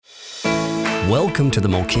Welcome to the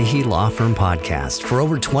Mulcahy Law Firm podcast. For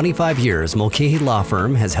over 25 years, Mulcahy Law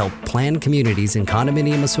Firm has helped plan communities and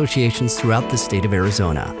condominium associations throughout the state of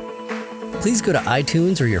Arizona. Please go to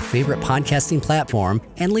iTunes or your favorite podcasting platform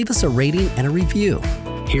and leave us a rating and a review.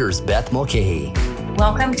 Here's Beth Mulcahy.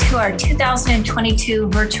 Welcome to our 2022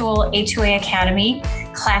 Virtual HOA Academy,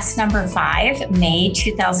 class number 5, May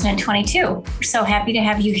 2022. We're so happy to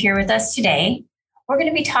have you here with us today. We're going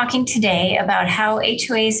to be talking today about how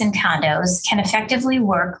HOAs and condos can effectively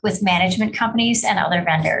work with management companies and other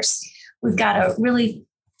vendors. We've got a really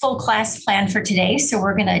full class plan for today, so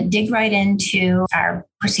we're going to dig right into our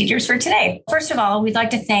procedures for today. First of all, we'd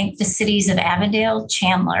like to thank the cities of Avondale,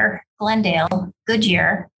 Chandler, Glendale,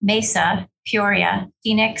 Goodyear, Mesa, Peoria,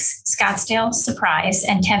 Phoenix, Scottsdale, Surprise,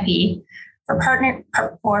 and Tempe for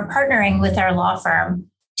partnering with our law firm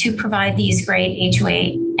to provide these great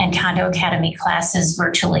HOA and Condo Academy classes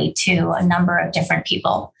virtually to a number of different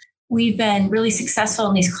people. We've been really successful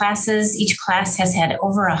in these classes. Each class has had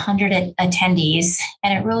over 100 attendees,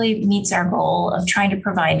 and it really meets our goal of trying to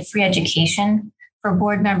provide free education for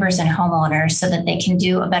board members and homeowners so that they can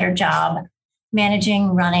do a better job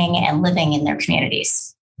managing, running, and living in their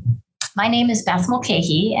communities. My name is Beth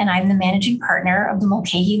Mulcahy, and I'm the managing partner of the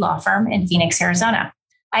Mulcahy Law Firm in Phoenix, Arizona.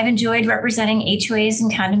 I've enjoyed representing HOAs and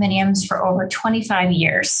condominiums for over 25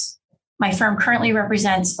 years. My firm currently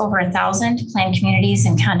represents over 1,000 planned communities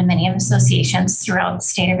and condominium associations throughout the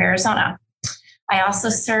state of Arizona. I also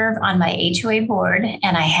serve on my HOA board,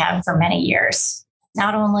 and I have for many years.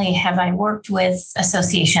 Not only have I worked with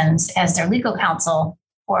associations as their legal counsel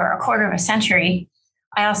for a quarter of a century,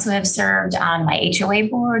 I also have served on my HOA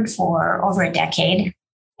board for over a decade.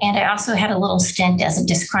 And I also had a little stint as a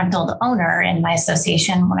disgruntled owner in my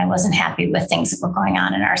association when I wasn't happy with things that were going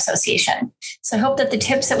on in our association. So I hope that the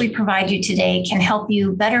tips that we provide you today can help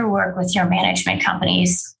you better work with your management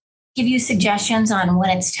companies, give you suggestions on when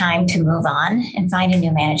it's time to move on and find a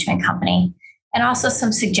new management company, and also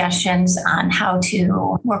some suggestions on how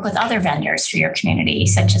to work with other vendors for your community,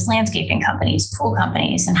 such as landscaping companies, pool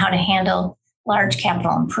companies, and how to handle large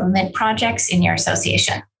capital improvement projects in your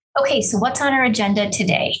association. Okay, so what's on our agenda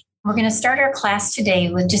today? We're going to start our class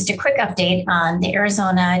today with just a quick update on the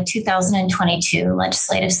Arizona 2022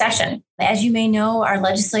 legislative session. As you may know, our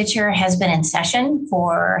legislature has been in session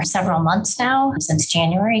for several months now, since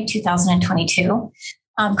January 2022.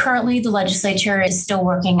 Currently, the legislature is still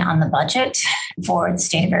working on the budget for the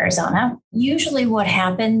state of Arizona. Usually what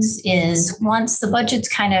happens is once the budget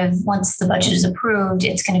is approved,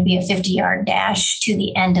 it's going to be a 50-yard dash to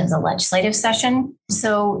the end of the legislative session.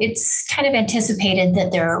 So it's kind of anticipated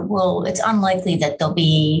that it's unlikely that there'll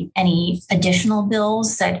be any additional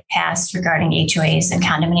bills that pass regarding HOAs and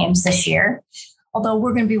condominiums this year. Although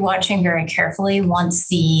we're going to be watching very carefully once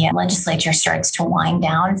the legislature starts to wind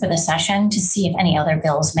down for the session to see if any other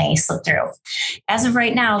bills may slip through. As of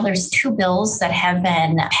right now, there's 2 bills that have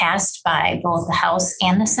been passed by both the House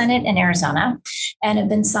and the Senate in Arizona and have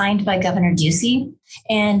been signed by Governor Ducey.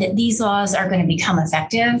 And these laws are going to become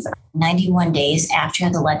effective 91 days after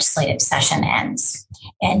the legislative session ends.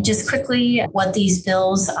 And just quickly, what these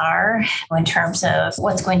bills are in terms of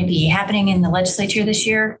what's going to be happening in the legislature this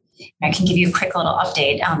year. I can give you a quick little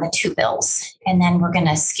update on the 2 bills. And then we're going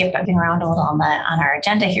to skip around a little on our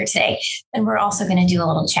agenda here today. And we're also going to do a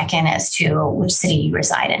little check-in as to which city you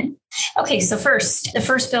reside in. Okay, so the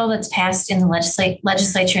first bill that's passed in the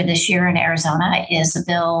legislature this year in Arizona is a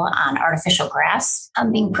bill on artificial grass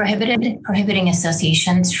being prohibiting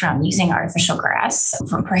associations from using artificial grass,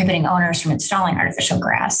 from prohibiting owners from installing artificial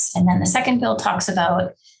grass. And then the second bill talks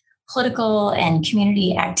about political and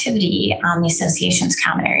community activity on the association's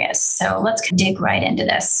common areas. So let's dig right into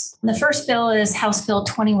this. The first bill is House Bill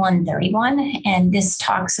 2131, and this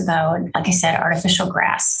talks about, like I said, artificial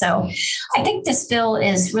grass. So I think this bill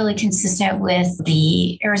is really consistent with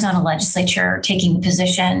the Arizona legislature taking the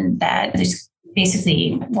position that there's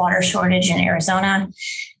basically water shortage in Arizona.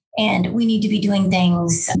 And we need to be doing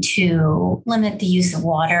things to limit the use of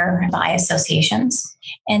water by associations.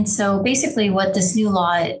 And so basically what this new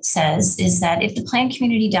law says is that if the planned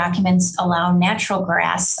community documents allow natural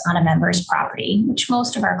grass on a member's property, which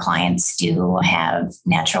most of our clients do have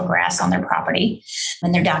natural grass on their property,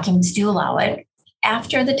 and their documents do allow it,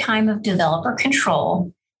 after the time of developer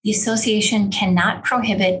control, the association cannot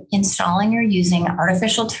prohibit installing or using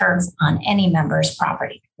artificial turf on any member's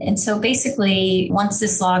property. And so basically, once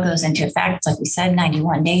this law goes into effect, like we said,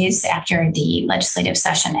 91 days after the legislative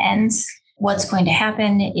session ends, what's going to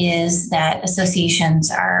happen is that associations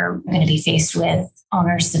are going to be faced with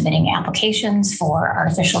owners submitting applications for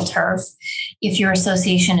artificial turf if your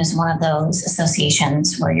association is one of those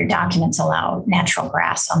associations where your documents allow natural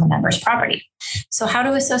grass on the member's property. So how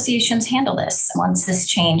do associations handle this once this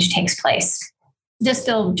change takes place? This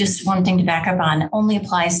bill, just one thing to back up on, only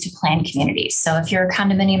applies to planned communities. So if you're a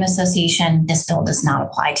condominium association, this bill does not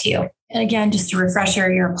apply to you. And again, just a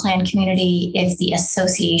refresher, you're a planned community if the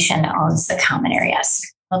association owns the common areas.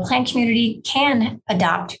 A planned community can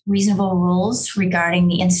adopt reasonable rules regarding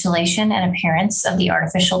the installation and appearance of the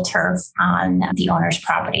artificial turf on the owner's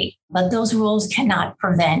property. But those rules cannot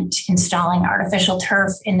prevent installing artificial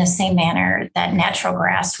turf in the same manner that natural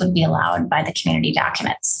grass would be allowed by the community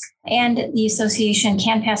documents. And the association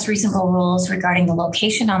can pass reasonable rules regarding the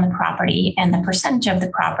location on the property and the percentage of the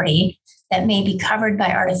property that may be covered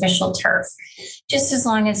by artificial turf, just as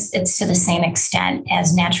long as it's to the same extent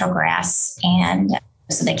as natural grass. And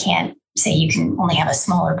so they can't say you can only have a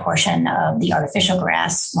smaller portion of the artificial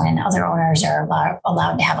grass when other owners are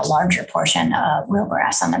allowed to have a larger portion of real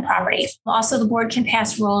grass on their property. Also, the board can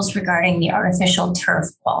pass rules regarding the artificial turf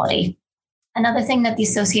quality. Another thing that the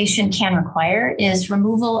association can require is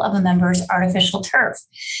removal of a member's artificial turf.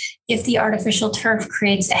 If the artificial turf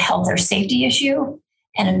creates a health or safety issue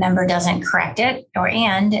and a member doesn't correct it,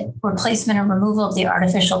 and replacement or removal of the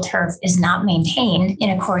artificial turf is not maintained in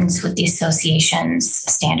accordance with the association's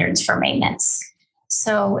standards for maintenance.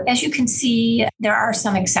 So as you can see, there are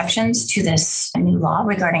some exceptions to this new law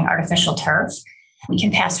regarding artificial turf. We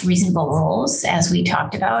can pass reasonable rules, as we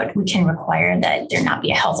talked about. We can require that there not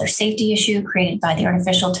be a health or safety issue created by the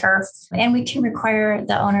artificial turf. And we can require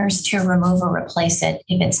the owners to remove or replace it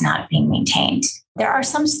if it's not being maintained. There are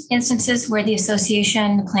some instances where the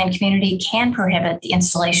association, the planned community, can prohibit the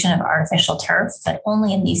installation of artificial turf, but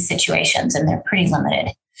only in these situations, and they're pretty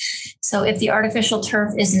limited. So if the artificial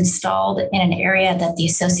turf is installed in an area that the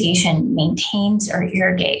association maintains or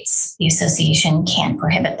irrigates, the association can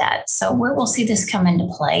prohibit that. So where we'll see this come into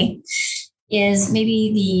play is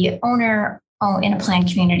maybe the owner in a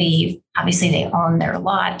planned community, obviously they own their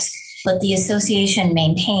lot, but the association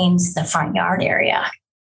maintains the front yard area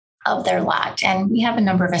of their lot. And we have a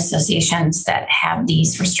number of associations that have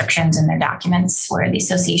these restrictions in their documents where the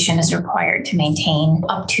association is required to maintain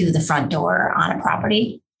up to the front door on a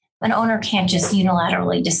property. An owner can't just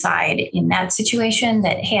unilaterally decide in that situation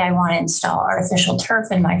that, hey, I want to install artificial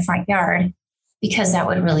turf in my front yard, because that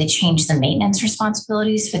would really change the maintenance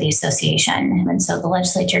responsibilities for the association. And so the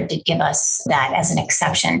legislature did give us that as an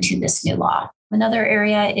exception to this new law. Another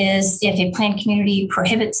area is if a planned community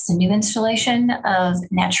prohibits the new installation of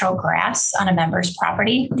natural grass on a member's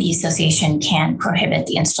property, the association can prohibit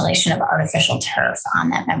the installation of artificial turf on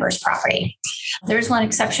that member's property. There's one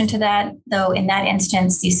exception to that, though. In that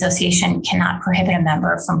instance, the association cannot prohibit a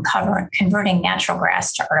member from converting natural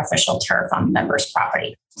grass to artificial turf on the member's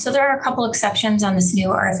property. So there are a couple exceptions on this new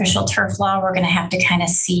artificial turf law. We're going to have to kind of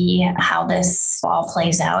see how this all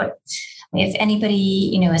plays out. If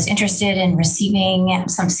anybody, is interested in receiving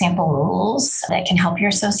some sample rules that can help your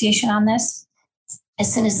association on this,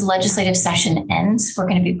 as soon as the legislative session ends, we're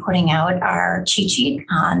going to be putting out our cheat sheet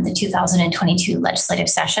on the 2022 legislative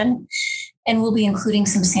session. And we'll be including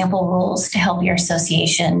some sample rules to help your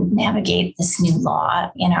association navigate this new law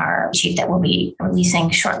in our sheet that we'll be releasing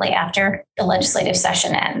shortly after the legislative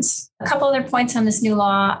session ends. A couple other points on this new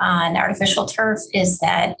law on artificial turf is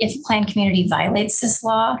that if a planned community violates this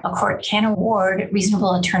law, a court can award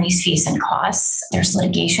reasonable attorney's fees and costs. There's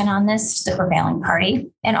litigation on this to the prevailing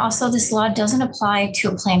party. And also, this law doesn't apply to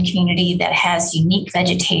a planned community that has unique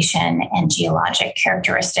vegetation and geologic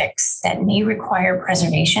characteristics that may require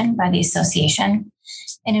preservation by the association,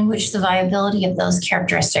 and in which the viability of those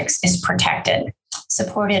characteristics is protected,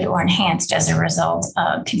 supported, or enhanced as a result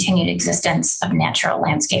of continued existence of natural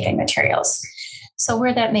landscaping materials. So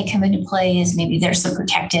where that may come into play is maybe there's some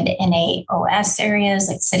protected HOAs areas,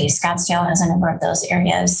 like the city of Scottsdale has a number of those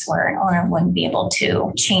areas where an owner wouldn't be able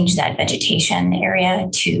to change that vegetation area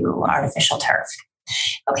to artificial turf.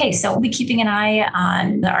 Okay, so we'll be keeping an eye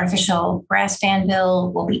on the artificial grass ban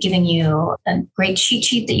bill. We'll be giving you a great cheat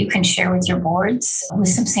sheet that you can share with your boards with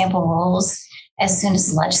some sample rules as soon as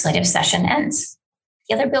the legislative session ends.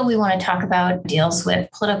 The other bill we want to talk about deals with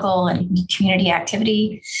political and community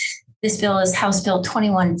activity. This bill is House Bill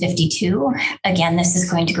 2152. Again, this is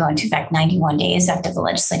going to go into effect 91 days after the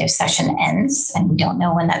legislative session ends, and we don't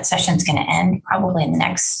know when that session is going to end, probably in the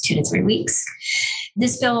next 2 to 3 weeks.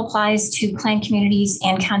 This bill applies to planned communities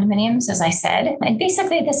and condominiums, as I said. And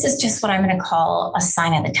basically, this is just what I'm going to call a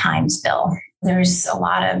sign of the times bill. There's a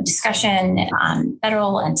lot of discussion on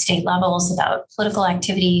federal and state levels about political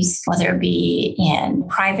activities, whether it be in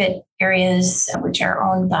private areas, which are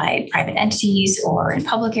owned by private entities, or in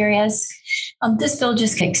public areas. This bill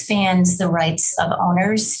just expands the rights of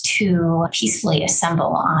owners to peacefully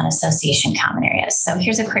assemble on association common areas. So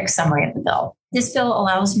here's a quick summary of the bill. This bill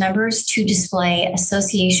allows members to display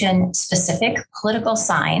association-specific political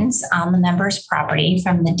signs on the member's property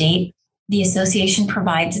from the date the association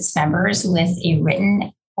provides its members with a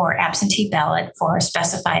written or absentee ballot for a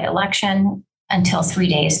specified election until 3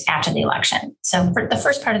 days after the election. So for the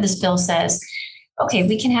first part of this bill says, okay,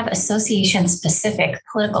 we can have association-specific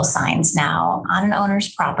political signs now on an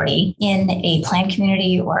owner's property in a planned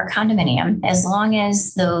community or a condominium, as long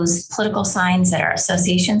as those political signs that are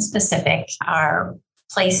association-specific are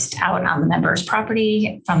placed out on the member's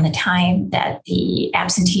property from the time that the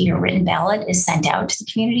absentee or written ballot is sent out to the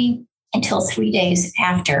community until 3 days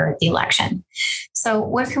after the election. So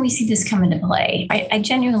where can we see this come into play? I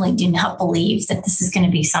genuinely do not believe that this is going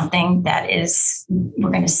to be something that we're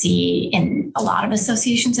going to see in a lot of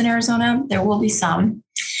associations in Arizona. There will be some,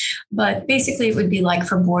 but basically it would be like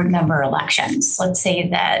for board member elections. Let's say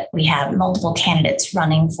that we have multiple candidates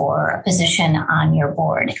running for a position on your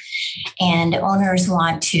board, and owners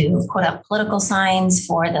want to put up political signs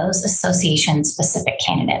for those association-specific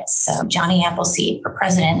candidates. So Johnny Appleseed for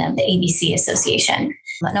president of the ABC Association.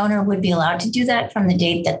 An owner would be allowed to do that from the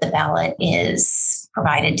date that the ballot is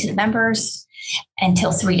provided to the members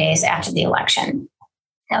until 3 days after the election.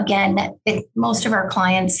 Now, again, most of our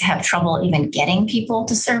clients have trouble even getting people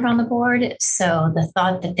to serve on the board. So the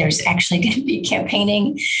thought that there's actually going to be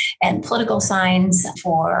campaigning and political signs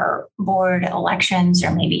for board elections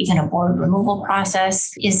or maybe even a board removal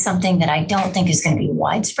process is something that I don't think is going to be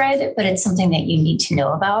widespread, but it's something that you need to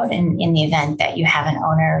know about in the event that you have an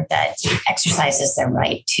owner that exercises their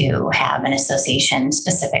right to have an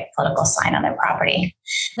association-specific political sign on their property.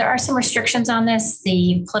 There are some restrictions on this.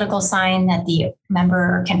 The political sign that the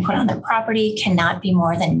member can put on their property cannot be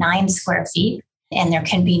more than 9 square feet, and there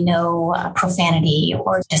can be no profanity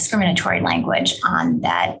or discriminatory language on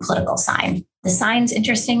that political sign. The signs,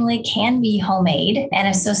 interestingly, can be homemade. An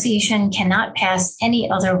association cannot pass any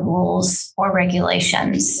other rules or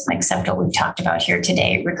regulations except what we've talked about here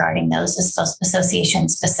today regarding those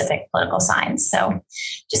association-specific political signs. So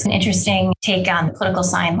just an interesting take on the political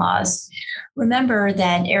sign laws. Remember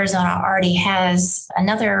that Arizona already has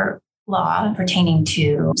another law pertaining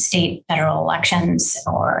to state, federal elections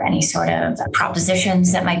or any sort of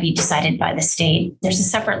propositions that might be decided by the state. There's a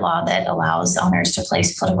separate law that allows owners to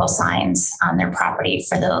place political signs on their property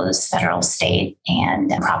for those federal, state, and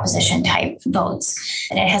proposition type votes.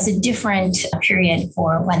 And it has a different period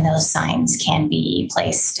for when those signs can be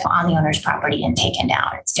placed on the owner's property and taken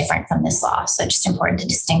down. It's different from this law. So just important to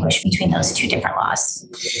distinguish between those two different laws.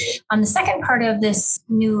 On the second part of this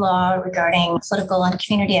new law regarding political and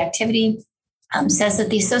community activity, says that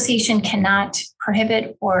the association cannot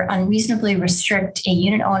prohibit or unreasonably restrict a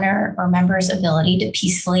unit owner or member's ability to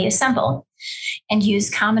peacefully assemble and use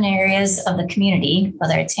common areas of the community,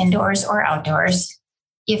 whether it's indoors or outdoors,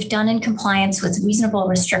 if done in compliance with reasonable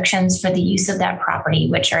restrictions for the use of that property,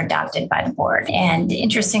 which are adopted by the board. And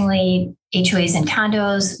interestingly, HOAs and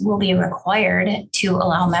condos will be required to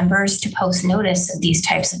allow members to post notice of these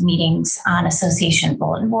types of meetings on association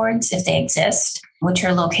bulletin boards, if they exist, which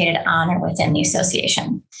are located on or within the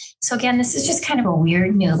association. So again, this is just kind of a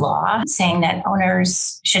weird new law saying that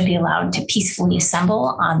owners should be allowed to peacefully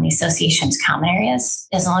assemble on the association's common areas,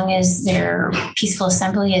 as long as their peaceful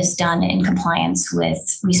assembly is done in compliance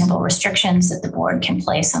with reasonable restrictions that the board can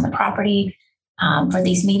place on the property for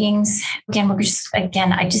these meetings.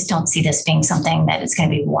 Again, I just don't see this being something that is going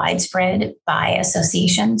to be widespread by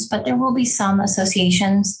associations, but there will be some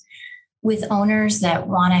associations with owners that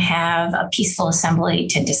want to have a peaceful assembly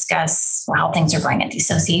to discuss how things are going at the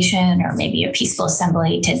association, or maybe a peaceful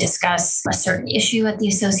assembly to discuss a certain issue at the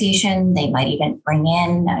association. They might even bring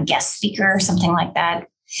in a guest speaker or something like that.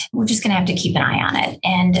 We're just going to have to keep an eye on it.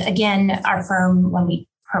 And again, our firm, when we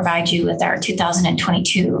provide you with our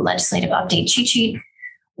 2022 legislative update cheat sheet,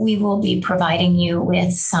 we will be providing you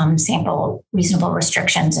with some sample reasonable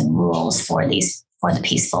restrictions and rules for the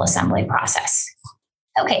peaceful assembly process.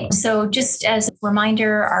 Okay, so just as a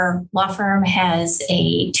reminder, our law firm has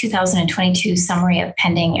a 2022 summary of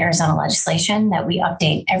pending Arizona legislation that we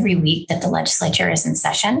update every week that the legislature is in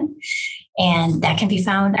session. And that can be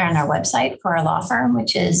found on our website for our law firm,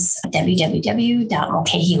 which is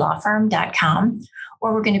www.mulcahylawfirm.com,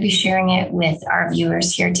 or we're going to be sharing it with our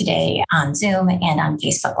viewers here today on Zoom and on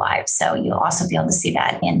Facebook Live. So you'll also be able to see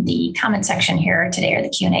that in the comment section here today, or the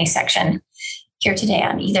Q&A section. here today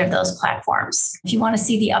on either of those platforms. If you want to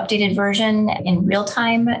see the updated version in real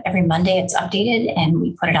time, every Monday it's updated and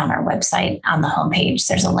we put it on our website on the homepage.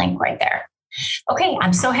 There's a link right there. Okay,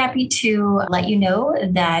 I'm so happy to let you know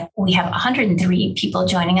that we have 103 people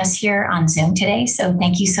joining us here on Zoom today. So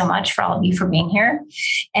thank you so much for all of you for being here.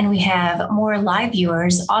 And we have more live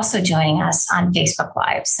viewers also joining us on Facebook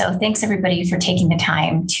Live. So thanks everybody for taking the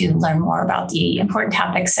time to learn more about the important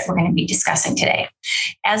topics that we're going to be discussing today.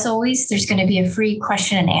 As always, there's going to be a free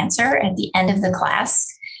question and answer at the end of the class.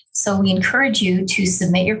 So we encourage you to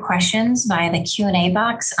submit your questions via the Q&A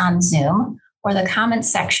box on Zoom or the comments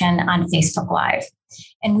section on Facebook Live.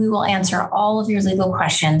 And we will answer all of your legal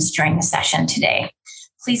questions during the session today.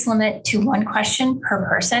 Please limit to one question per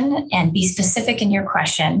person and be specific in your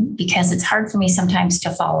question because it's hard for me sometimes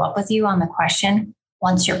to follow up with you on the question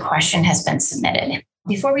once your question has been submitted.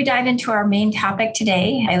 Before we dive into our main topic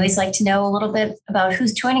today, I always like to know a little bit about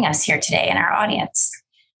who's joining us here today in our audience.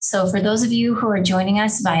 So for those of you who are joining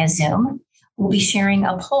us via Zoom, we'll be sharing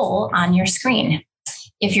a poll on your screen.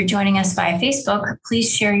 If you're joining us via Facebook,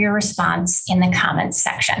 please share your response in the comments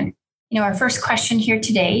section. Our first question here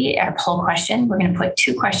today, our poll question, we're going to put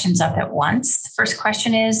two questions up at once. The first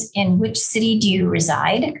question is, in which city do you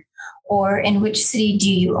reside? Or in which city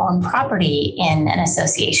do you own property in an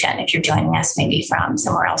association? If you're joining us maybe from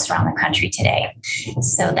somewhere else around the country today.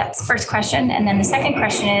 So that's the first question. And then the second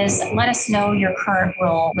question is, let us know your current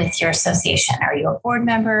role with your association. Are you a board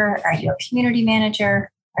member? Are you a community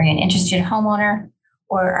manager? Are you an interested homeowner?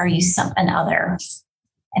 Or are you an other?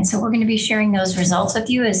 And so we're going to be sharing those results with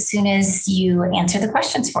you as soon as you answer the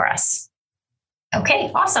questions for us.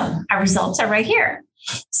 Okay, awesome. Our results are right here.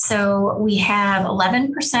 So we have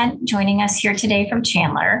 11% joining us here today from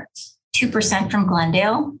Chandler, 2% from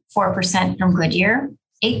Glendale, 4% from Goodyear,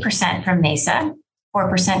 8% from Mesa,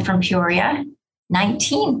 4% from Peoria,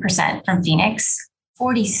 19% from Phoenix,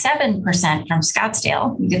 47% from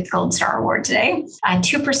Scottsdale. You get the Gold Star Award today,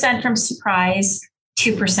 2% from Surprise,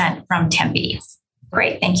 2% from Tempe.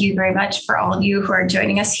 Great. Thank you very much for all of you who are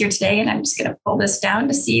joining us here today. And I'm just going to pull this down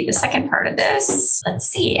to see the second part of this. Let's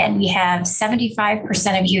see. And we have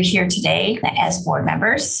 75% of you here today as board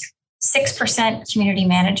members, 6% community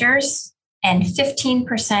managers, and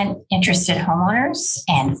 15% interested homeowners,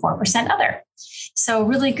 and 4% other. So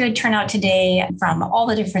really good turnout today from all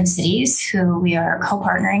the different cities who we are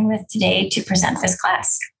co-partnering with today to present this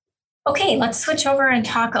class. Okay, let's switch over and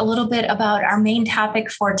talk a little bit about our main topic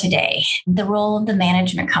for today, the role of the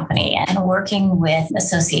management company and working with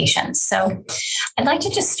associations. So I'd like to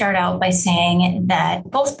just start out by saying that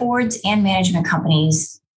both boards and management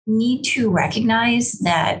companies need to recognize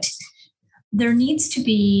that there needs to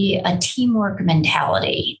be a teamwork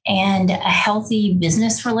mentality and a healthy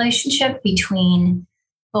business relationship between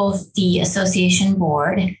both the association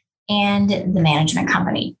board and the management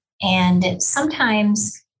company. And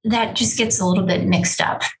sometimes that just gets a little bit mixed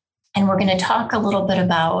up. And we're going to talk a little bit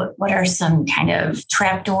about what are some kind of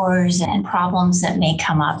trapdoors and problems that may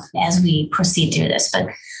come up as we proceed through this. But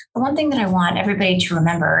the one thing that I want everybody to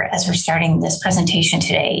remember as we're starting this presentation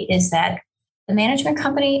today is that the management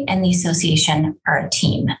company and the association are a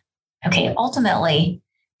team. Okay, ultimately,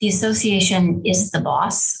 the association is the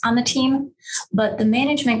boss on the team, but the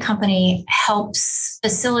management company helps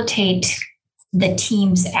facilitate the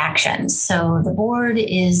team's actions. So the board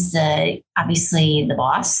is obviously the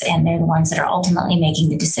boss, and they're the ones that are ultimately making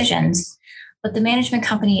the decisions. But the management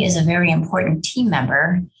company is a very important team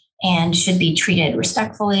member and should be treated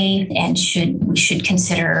respectfully, and we should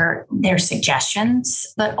consider their suggestions.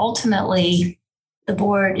 But ultimately, the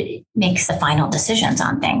board makes the final decisions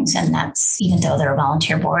on things. And that's, even though they're a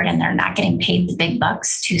volunteer board and they're not getting paid the big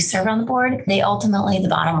bucks to serve on the board, the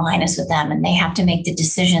bottom line is with them, and they have to make the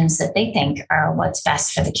decisions that they think are what's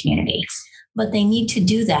best for the community. But they need to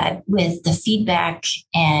do that with the feedback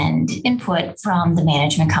and input from the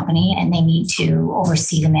management company, and they need to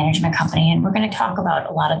oversee the management company. And we're going to talk about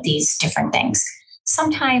a lot of these different things.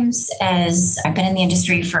 Sometimes, as I've been in the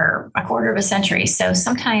industry for a quarter of a century, so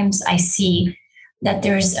sometimes I see that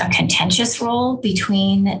there's a contentious role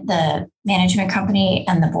between the management company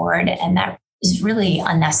and the board. And that is really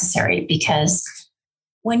unnecessary, because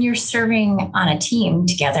when you're serving on a team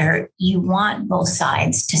together, you want both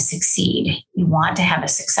sides to succeed. You want to have a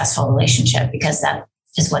successful relationship, because that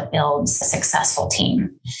is what builds a successful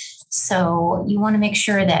team. So you want to make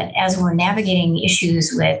sure that as we're navigating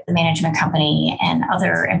issues with the management company and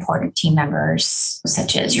other important team members,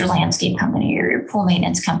 such as your landscape company or your pool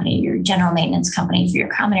maintenance company, your general maintenance company for your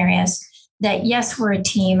common areas, that yes, we're a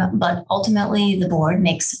team, but ultimately the board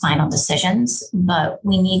makes the final decisions, but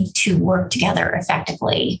we need to work together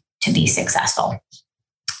effectively to be successful.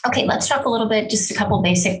 Okay, let's talk a little bit, just a couple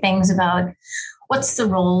basic things about what's the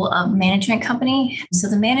role of management company. So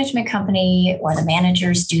the management company or the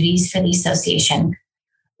manager's duties for the association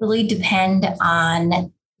really depend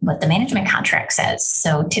on what the management contract says.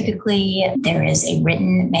 So typically there is a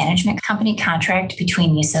written management company contract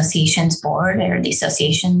between the association's board or the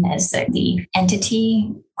association as the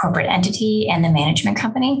entity, corporate entity, and the management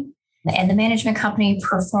company. And the management company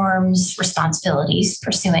performs responsibilities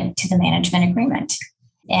pursuant to the management agreement.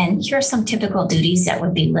 And here are some typical duties that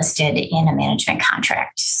would be listed in a management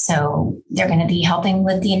contract. So they're going to be helping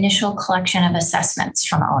with the initial collection of assessments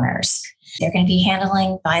from owners. They're going to be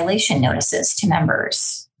handling violation notices to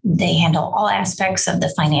members. They handle all aspects of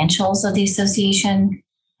the financials of the association,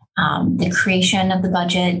 the creation of the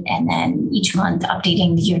budget, and then each month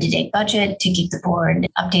updating the year-to-date budget to give the board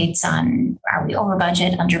updates on are we over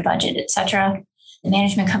budget, under budget, et cetera. The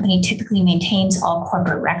management company typically maintains all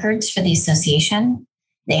corporate records for the association.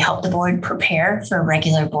 They help the board prepare for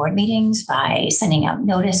regular board meetings by sending out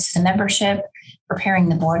notice to the membership, preparing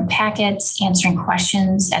the board packets, answering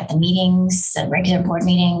questions at the meetings, the regular board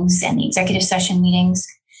meetings, and the executive session meetings.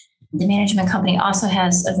 The management company also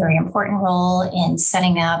has a very important role in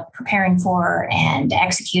setting up, preparing for, and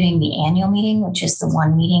executing the annual meeting, which is the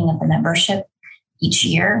one meeting of the membership each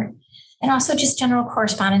year. And also just general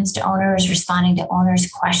correspondence to owners, responding to owners'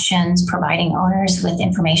 questions, providing owners with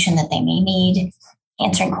information that they may need,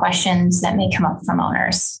 answering questions that may come up from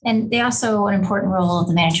owners. And they also, an important role of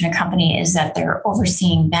the management company is that they're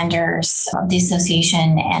overseeing vendors of the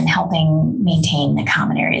association and helping maintain the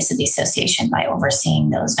common areas of the association by overseeing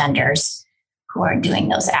those vendors who are doing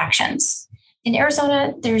those actions. In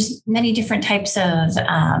Arizona, there's many different types of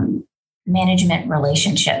management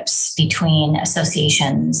relationships between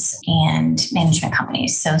associations and management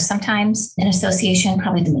companies. So sometimes an association,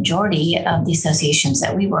 probably the majority of the associations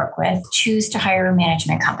that we work with, choose to hire a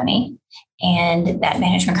management company. And that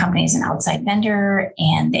management company is an outside vendor,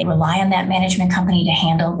 and they rely on that management company to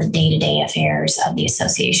handle the day-to-day affairs of the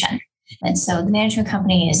association. And so the management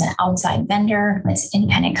company is an outside vendor, it's an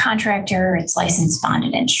independent contractor, it's licensed,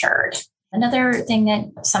 bonded, insured. Another thing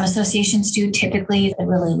that some associations do, typically the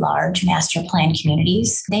really large master plan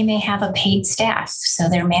communities, they may have a paid staff. So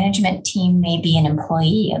their management team may be an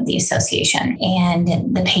employee of the association.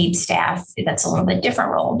 And the paid staff, that's a little bit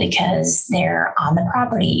different role because they're on the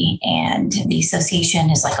property and the association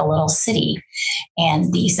is like a little city.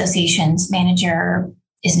 And the association's manager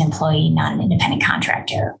is an employee, not an independent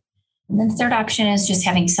contractor. And then the third option is just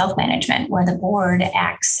having self-management, where the board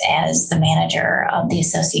acts as the manager of the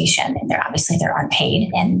association. And they're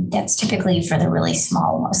unpaid. And that's typically for the really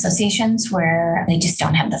small associations where they just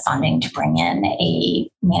don't have the funding to bring in a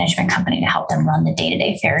management company to help them run the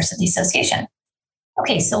day-to-day affairs of the association.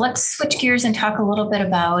 Okay, so let's switch gears and talk a little bit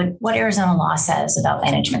about what Arizona law says about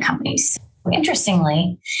management companies.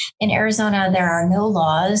 Interestingly, in Arizona, there are no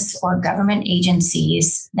laws or government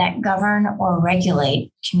agencies that govern or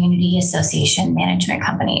regulate community association management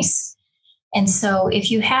companies. And so if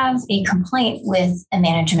you have a complaint with a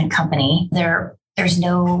management company, there's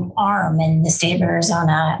no arm in the state of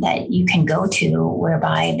Arizona that you can go to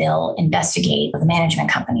whereby they'll investigate the management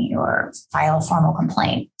company or file a formal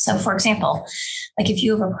complaint. So for example, like if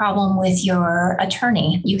you have a problem with your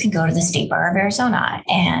attorney, you can go to the State Bar of Arizona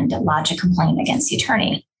and lodge a complaint against the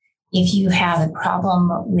attorney. If you have a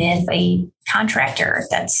problem with a contractor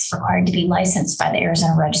that's required to be licensed by the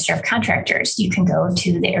Arizona Register of Contractors, you can go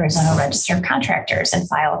to the Arizona Register of Contractors and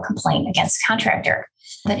file a complaint against the contractor.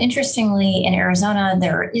 But interestingly, in Arizona,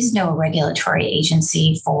 there is no regulatory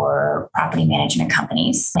agency for property management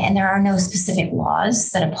companies, and there are no specific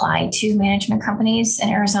laws that apply to management companies in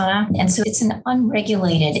Arizona. And so it's an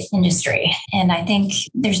unregulated industry. And I think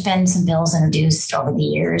there's been some bills introduced over the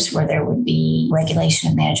years where there would be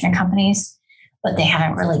regulation of management companies, but they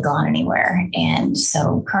haven't really gone anywhere. And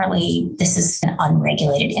so currently, this is an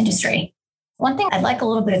unregulated industry. One thing I'd like a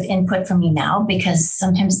little bit of input from you now, because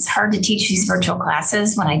sometimes it's hard to teach these virtual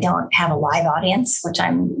classes when I don't have a live audience, which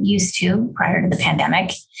I'm used to prior to the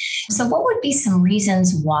pandemic. So what would be some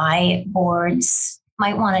reasons why boards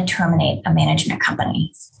might want to terminate a management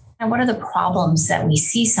company? And what are the problems that we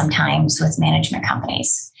see sometimes with management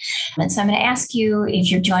companies? And so I'm going to ask you,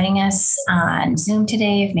 if you're joining us on Zoom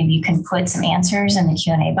today, if maybe you can put some answers in the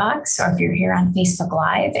Q&A box, or if you're here on Facebook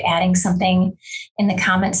Live, adding something in the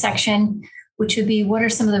comment section, which would be, what are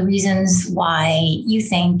some of the reasons why you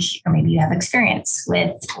think, or maybe you have experience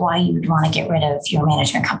with why you would want to get rid of your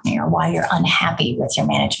management company or why you're unhappy with your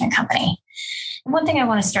management company. And one thing I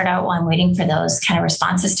want to start out while I'm waiting for those kind of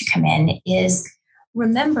responses to come in is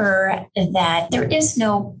remember that there is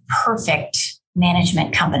no perfect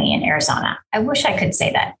management company in Arizona. I wish I could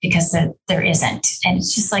say that because there isn't. And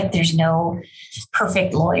it's just like there's no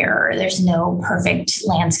perfect lawyer, or there's no perfect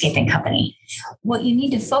landscaping company. What you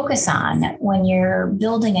need to focus on when you're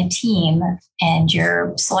building a team and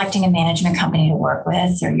you're selecting a management company to work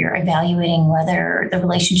with, or you're evaluating whether the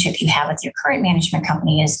relationship you have with your current management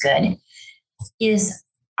company is good,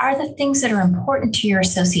 are the things that are important to your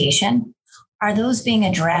association, are those being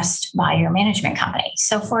addressed by your management company?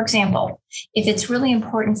 So for example, if it's really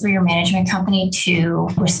important for your management company to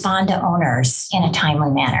respond to owners in a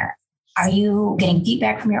timely manner, are you getting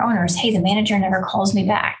feedback from your owners? Hey, the manager never calls me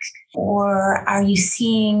back. Or are you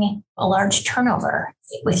seeing a large turnover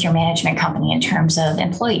with your management company in terms of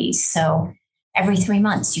employees? So every 3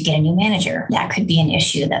 months you get a new manager. That could be an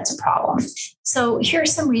issue. That's a problem. So here are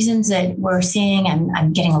some reasons that we're seeing, and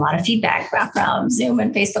I'm getting a lot of feedback from Zoom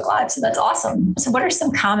and Facebook Live. So that's awesome. So what are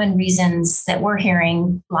some common reasons that we're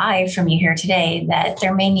hearing live from you here today that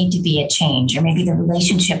there may need to be a change, or maybe the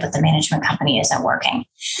relationship with the management company isn't working?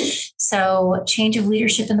 So change of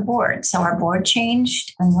leadership in the board. So our board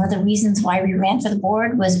changed. And one of the reasons why we ran for the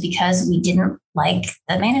board was because we didn't like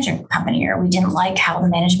the management company, or we didn't like how the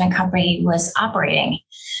management company was operating,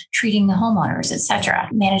 treating the homeowners, et cetera.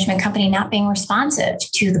 Management company not being responsive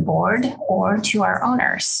to the board or to our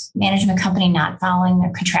owners. Management company not following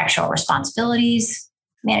their contractual responsibilities.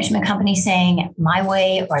 Management company saying my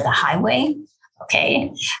way or the highway.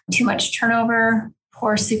 Okay. Too much turnover,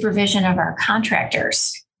 poor supervision of our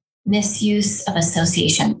contractors. Misuse of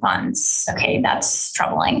association funds. Okay, that's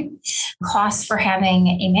troubling. Cost for having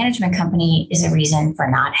a management company is a reason for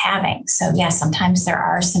not having. So yes, sometimes there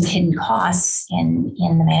are some hidden costs in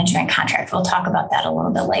the management contract. We'll talk about that a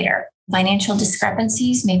little bit later. Financial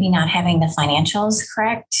discrepancies, maybe not having the financials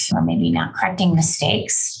correct, or maybe not correcting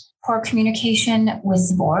mistakes. Poor communication with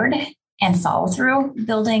the board and follow through.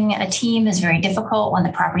 Building a team is very difficult when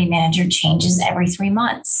the property manager changes every 3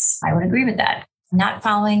 months. I would agree with that. Not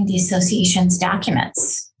following the association's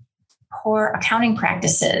documents, poor accounting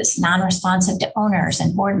practices, non-responsive to owners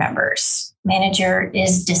and board members. Manager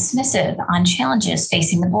is dismissive on challenges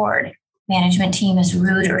facing the board. Management team is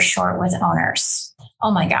rude or short with owners. Oh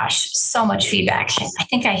my gosh, so much feedback. I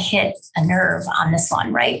think I hit a nerve on this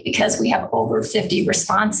one, right? Because we have over 50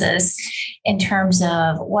 responses in terms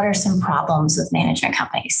of what are some problems with management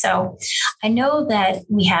companies. So I know that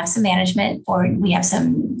we have some management, or we have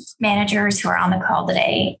some managers who are on the call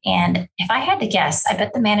today. And if I had to guess, I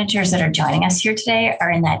bet the managers that are joining us here today are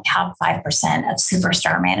in that top 5% of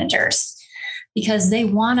superstar managers, because they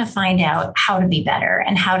want to find out how to be better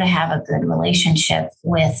and how to have a good relationship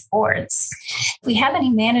with boards. If we have any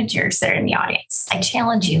managers that are in the audience, I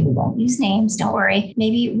challenge you, we won't use names, don't worry.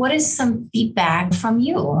 Maybe what is some feedback from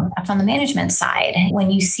you, from the management side? When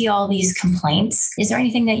you see all these complaints, is there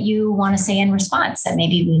anything that you want to say in response that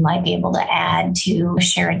maybe we might be able to add to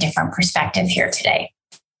share a different perspective here today?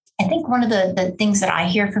 I think one of the things that I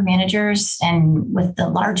hear from managers, and with the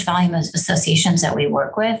large volume of associations that we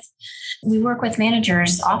work with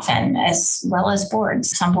managers often as well as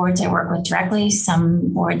boards. Some boards I work with directly.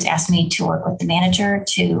 Some boards ask me to work with the manager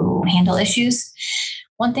to handle issues.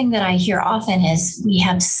 One thing that I hear often is we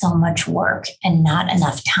have so much work and not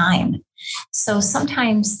enough time. So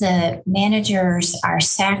sometimes the managers are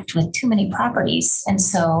sacked with too many properties. And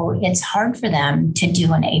so it's hard for them to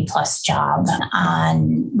do an A+ job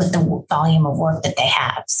with the volume of work that they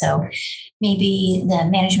have. So maybe the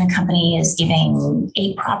management company is giving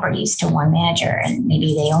 8 properties to one manager, and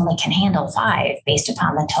maybe they only can handle 5 based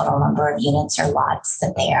upon the total number of units or lots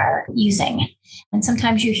that they are using. And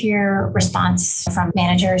sometimes you hear response from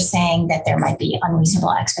managers saying that there might be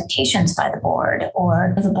unreasonable expectations by the board,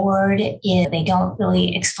 or the board, if they don't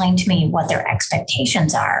really explain to me what their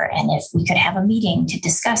expectations are. And if we could have a meeting to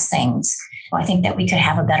discuss things, I think that we could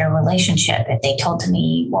have a better relationship if they told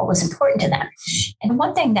me what was important to them. And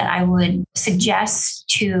one thing that I would suggest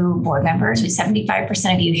to board members, with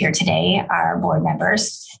 75% of you here today are board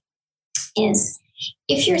members, is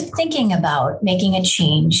if you're thinking about making a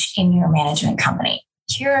change in your management company,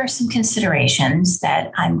 here are some considerations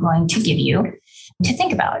that I'm going to give you to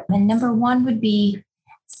think about. And number one would be,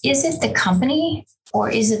 is it the company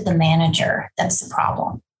or is it the manager that's the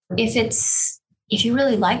problem? If you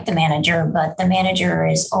really like the manager, but the manager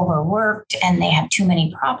is overworked and they have too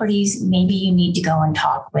many properties, maybe you need to go and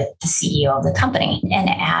talk with the CEO of the company and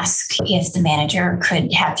ask if the manager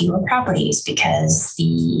could have fewer properties, because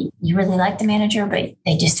you really like the manager, but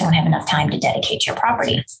they just don't have enough time to dedicate to your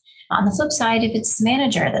property. On the flip side, if it's the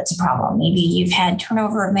manager that's a problem, maybe you've had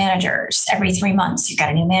turnover of managers every 3 months, you've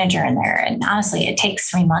got a new manager in there. And honestly, it takes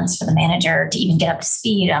 3 months for the manager to even get up to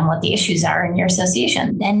speed on what the issues are in your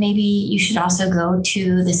association. Then maybe you should also go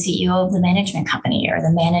to the CEO of the management company or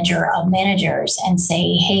the manager of managers and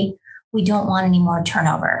say, hey, we don't want any more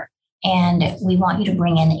turnover. And we want you to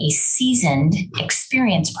bring in a seasoned,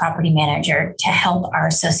 experienced property manager to help our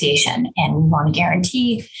association. And we want to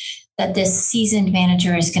guarantee that this seasoned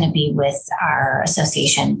manager is going to be with our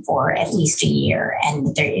association for at least a year.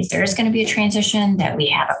 And if there is going to be a transition, that we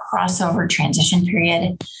have a crossover transition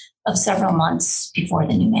period of several months before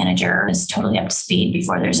the new manager is totally up to speed,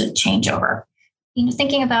 before there's a changeover.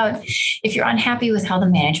 Thinking about if you're unhappy with how the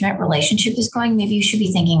management relationship is going, maybe you should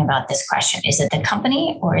be thinking about this question. Is it the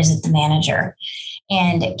company or is it the manager?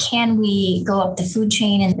 And can we go up the food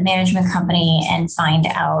chain in the management company and find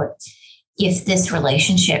out if this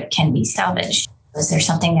relationship can be salvaged? Is there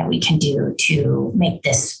something that we can do to make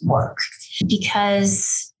this work?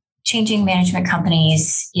 Because changing management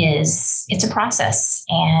companies it's a process,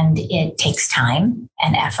 and it takes time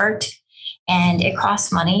and effort, and it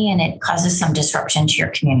costs money, and it causes some disruption to your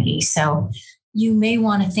community. So you may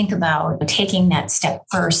want to think about taking that step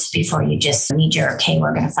first before you just knee-jerk, okay,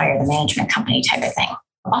 we're going to fire the management company type of thing.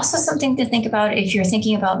 Also, something to think about if you're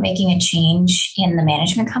thinking about making a change in the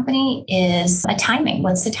management company is a timing.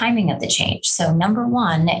 What's the timing of the change? So number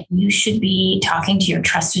one, you should be talking to your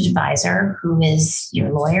trusted advisor, who is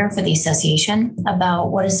your lawyer for the association,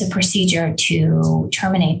 about what is the procedure to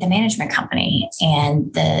terminate the management company.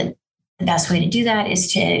 And the best way to do that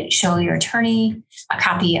is to show your attorney a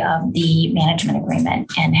copy of the management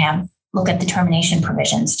agreement and look at the termination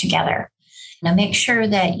provisions together. Now, make sure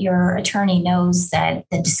that your attorney knows that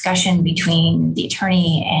the discussion between the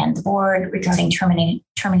attorney and the board regarding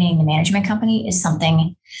terminating the management company is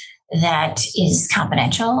something that is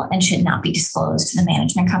confidential and should not be disclosed to the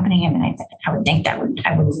management company. I mean, I would think I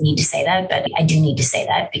wouldn't need to say that, but I do need to say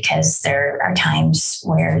that because there are times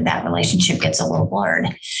where that relationship gets a little blurred.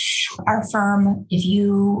 Our firm, if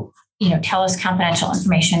you tell us confidential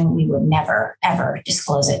information, we would never, ever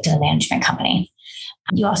disclose it to the management company.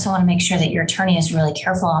 You also want to make sure that your attorney is really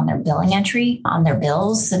careful on their billing entry, on their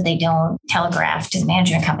bills, that they don't telegraph to the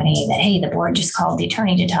management company that, hey, the board just called the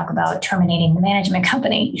attorney to talk about terminating the management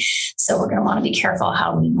company. So we're going to want to be careful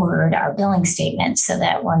how we word our billing statement so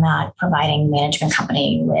that we're not providing the management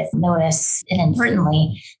company with notice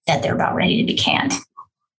inadvertently that they're about ready to be canned.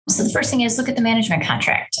 So the first thing is look at the management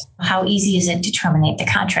contract. How easy is it to terminate the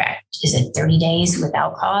contract? Is it 30 days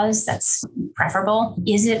without cause? That's preferable.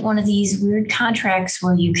 Is it one of these weird contracts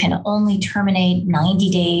where you can only terminate 90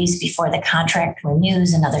 days before the contract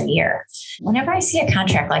renews another year? Whenever I see a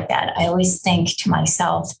contract like that, I always think to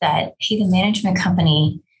myself that, hey, the management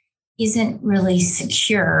company isn't really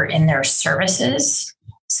secure in their services.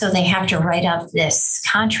 So they have to write up this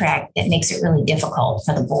contract that makes it really difficult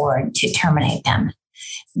for the board to terminate them.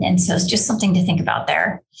 And so it's just something to think about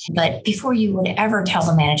there. But before you would ever tell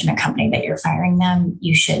the management company that you're firing them,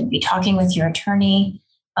 you should be talking with your attorney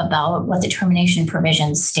about what the termination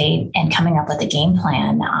provisions state and coming up with a game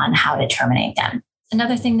plan on how to terminate them.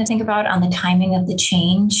 Another thing to think about on the timing of the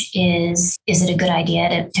change is it a good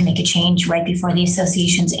idea to make a change right before the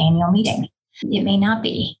association's annual meeting? It may not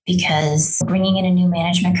be, because bringing in a new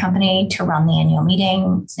management company to run the annual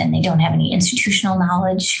meeting and they don't have any institutional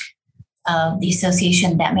knowledge of the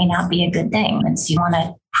association, that may not be a good thing. And so you want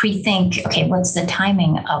to pre-think, okay, what's the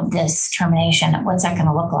timing of this termination? What's that going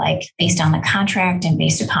to look like based on the contract and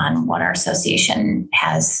based upon what our association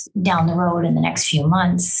has down the road in the next few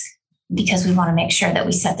months? Because we want to make sure that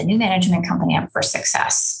we set the new management company up for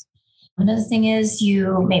success. Another thing is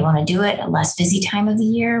you may want to do it at a less busy time of the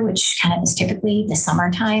year, which kind of is typically the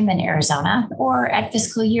summertime in Arizona, or at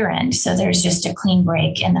fiscal year end. So there's just a clean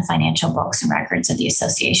break in the financial books and records of the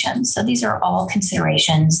association. So these are all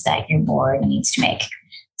considerations that your board needs to make.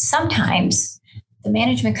 Sometimes the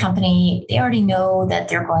management company, they already know that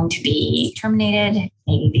they're going to be terminated,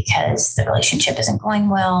 maybe because the relationship isn't going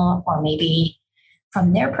well, or maybe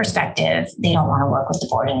from their perspective, they don't want to work with the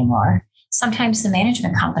board anymore. Sometimes the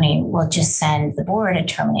management company will just send the board a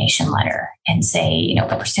termination letter and say,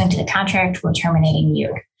 pursuant to the contract, we're terminating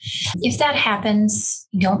you. If that happens,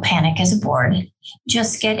 don't panic as a board.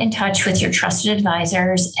 Just get in touch with your trusted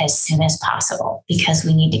advisors as soon as possible, because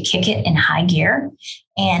we need to kick it in high gear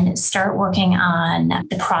and start working on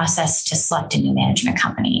the process to select a new management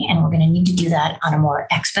company. And we're going to need to do that on a more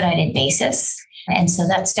expedited basis. And so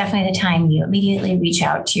that's definitely the time you immediately reach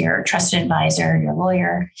out to your trusted advisor, your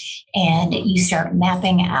lawyer, and you start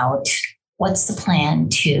mapping out what's the plan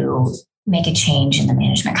to make a change in the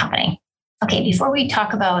management company. Okay, before we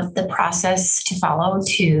talk about the process to follow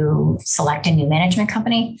to select a new management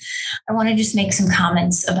company, I want to just make some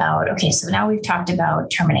comments about, okay, so now we've talked about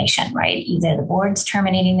termination, right? Either the board's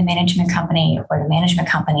terminating the management company or the management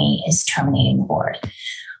company is terminating the board.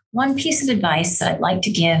 One piece of advice that I'd like to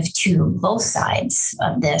give to both sides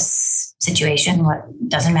of this situation, what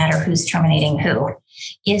doesn't matter who's terminating who,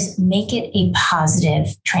 is make it a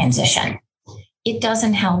positive transition. It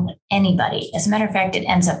doesn't help anybody. As a matter of fact, it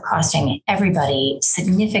ends up costing everybody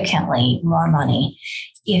significantly more money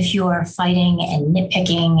if you're fighting and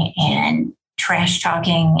nitpicking and trash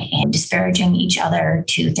talking and disparaging each other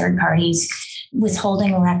to third parties,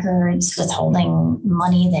 withholding records, withholding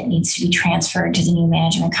money that needs to be transferred to the new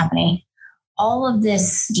management company. All of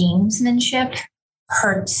this gamesmanship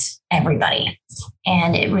hurts everybody,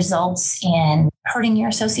 and it results in hurting your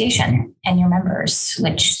association and your members,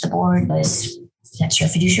 which the board that's your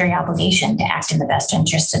fiduciary obligation to act in the best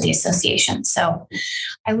interest of the association. So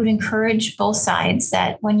I would encourage both sides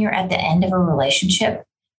that when you're at the end of a relationship,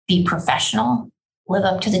 be professional, live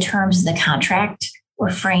up to the terms of the contract,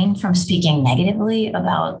 refrain from speaking negatively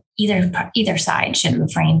about either side should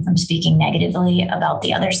refrain from speaking negatively about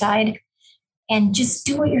the other side, and just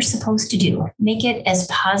do what you're supposed to do. Make it as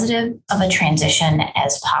positive of a transition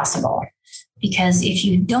as possible. Because if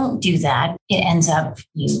you don't do that, it ends up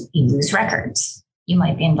you lose records. You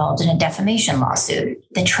might be involved in a defamation lawsuit.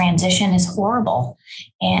 The transition is horrible,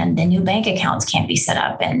 and the new bank accounts can't be set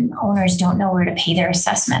up, and owners don't know where to pay their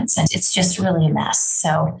assessments, and it's just really a mess.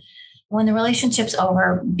 So when the relationship's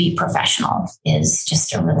over, be professional is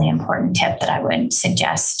just a really important tip that I would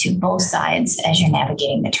suggest to both sides as you're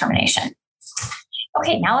navigating the termination.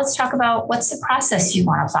 Okay, now let's talk about what's the process you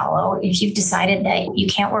want to follow. If you've decided that you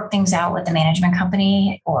can't work things out with the management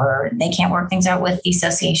company or they can't work things out with the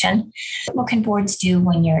association, what can boards do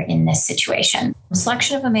when you're in this situation? The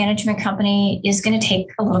selection of a management company is going to take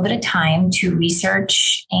a little bit of time to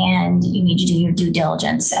research, and you need to do your due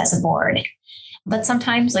diligence as a board. But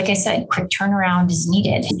sometimes, like I said, quick turnaround is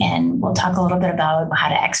needed, and we'll talk a little bit about how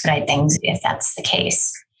to expedite things if that's the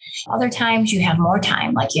case. Other times you have more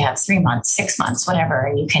time, like you have 3 months, 6 months, whatever,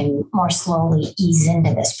 and you can more slowly ease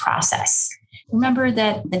into this process. Remember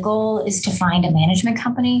that the goal is to find a management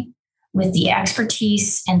company with the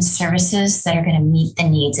expertise and services that are going to meet the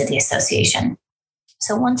needs of the association.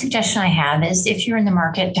 So one suggestion I have is if you're in the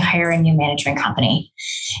market to hire a new management company,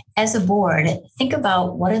 as a board, think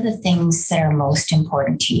about what are the things that are most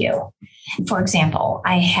important to you. For example,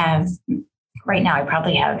 right now, I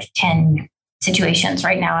probably have 10 situations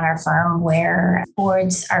right now in our firm where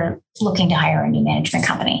boards are looking to hire a new management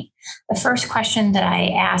company. The first question that I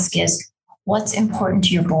ask is, what's important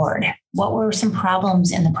to your board? What were some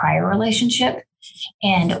problems in the prior relationship?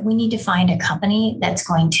 And we need to find a company that's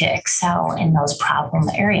going to excel in those problem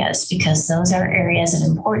areas because those are areas of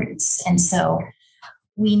importance. And so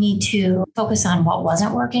we need to focus on what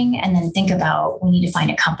wasn't working and then think about we need to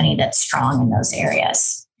find a company that's strong in those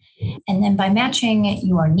areas. And then by matching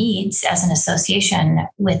your needs as an association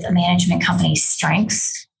with a management company's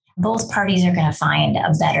strengths, both parties are going to find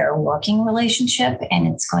a better working relationship, and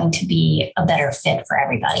it's going to be a better fit for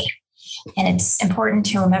everybody. And it's important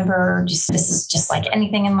to remember, this is just like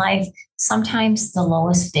anything in life, sometimes the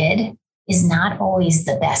lowest bid is not always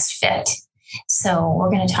the best fit. So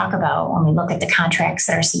we're going to talk about, when we look at the contracts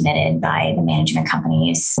that are submitted by the management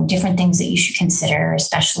companies, different things that you should consider,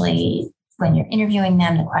 especially when you're interviewing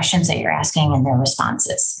them, the questions that you're asking and their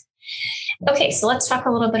responses. Okay, so let's talk a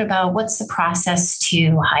little bit about what's the process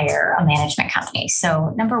to hire a management company.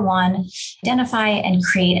 So number one, identify and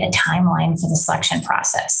create a timeline for the selection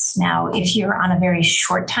process. Now, if you're on a very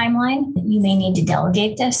short timeline, you may need to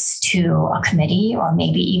delegate this to a committee or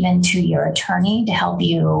maybe even to your attorney to help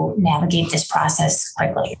you navigate this process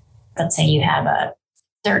quickly. Let's say you have a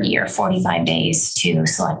 30 or 45 days to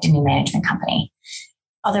select a new management company.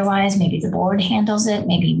 Otherwise, maybe the board handles it.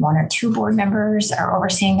 Maybe 1 or 2 board members are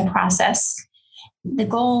overseeing the process. The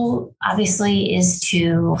goal, obviously, is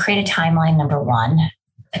to create a timeline, number one,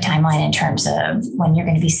 a timeline in terms of when you're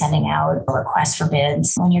going to be sending out a request for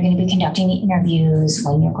bids, when you're going to be conducting the interviews,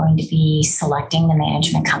 when you're going to be selecting the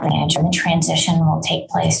management company, and the transition will take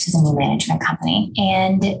place to the new management company.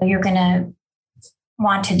 And you're going to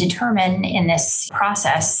want to determine in this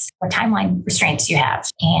process what timeline restraints you have.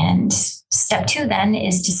 And step 2 then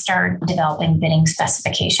is to start developing bidding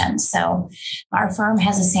specifications. So our firm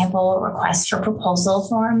has a sample request for proposal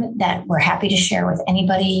form that we're happy to share with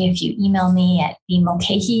anybody. If you email me at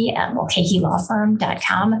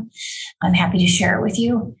bmulcahy@mulcahylawfirm.com, I'm happy to share it with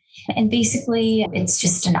you. And basically, it's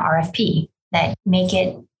just an RFP that make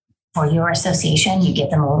it for your association. You give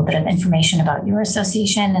them a little bit of information about your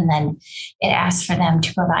association, and then it asks for them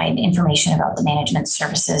to provide information about the management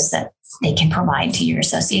services that they can provide to your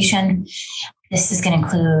association. This is going to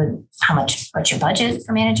include what's your budget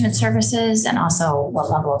for management services, and also what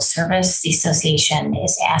level of service the association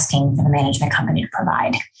is asking for the management company to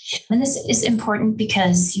provide. And this is important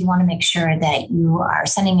because you want to make sure that you are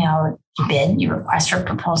sending out your bid, your request for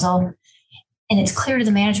proposal, and it's clear to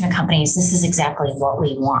the management companies, this is exactly what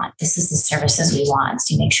we want. This is the services we want.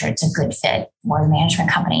 So you make sure it's a good fit for the management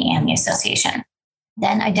company and the association.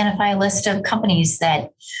 Then identify a list of companies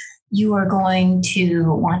that you are going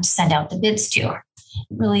to want to send out the bids to.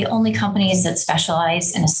 Really, only companies that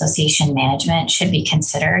specialize in association management should be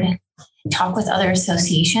considered. Talk with other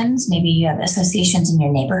associations. Maybe you have associations in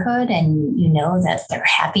your neighborhood and you know that they're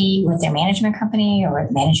happy with their management company, or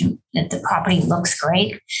that the property looks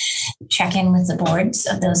great. Check in with the boards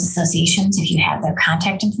of those associations. If you have their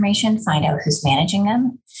contact information, find out who's managing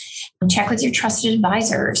them. Check with your trusted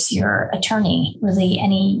advisors, your attorney, really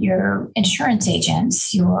your insurance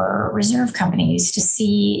agents, your reserve companies, to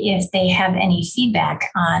see if they have any feedback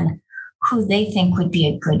on who they think would be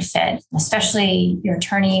a good fit, especially your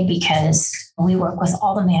attorney, because we work with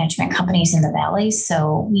all the management companies in the Valley.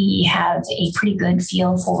 So we have a pretty good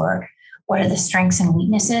feel for what are the strengths and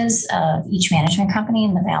weaknesses of each management company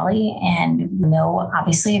in the Valley. And we know,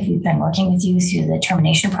 obviously, if we've been working with you through the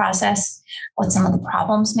termination process, what some of the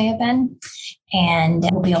problems may have been. And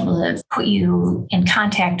we'll be able to put you in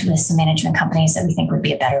contact with some management companies that we think would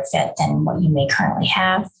be a better fit than what you may currently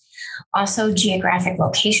have. Also, geographic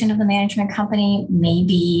location of the management company may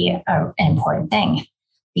be an important thing,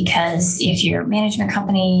 because if your management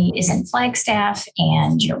company is in Flagstaff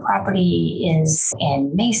and your property is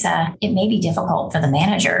in Mesa, it may be difficult for the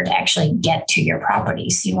manager to actually get to your property.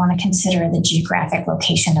 So you want to consider the geographic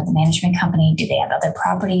location of the management company. Do they have other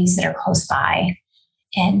properties that are close by?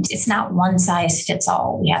 And it's not one size fits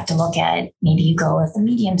all. We have to look at, maybe you go with a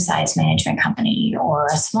medium-sized management company or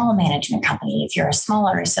a small management company if you're a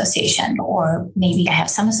smaller association, or maybe I have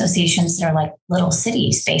some associations that are like little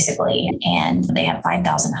cities, basically, and they have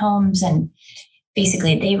 5,000 homes. And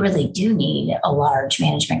basically, they really do need a large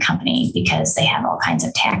management company because they have all kinds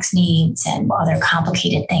of tax needs and other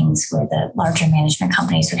complicated things where the larger management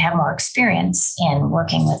companies would have more experience in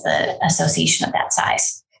working with an association of that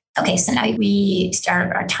size. Okay, so now we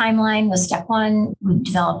started our timeline with step 1. We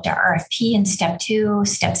developed our RFP in step 2.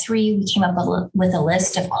 Step 3, we came up with a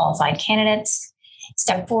list of qualified candidates.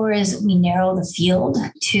 Step 4 is we narrow the field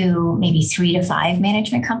to maybe 3 to 5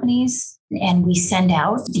 management companies, and we send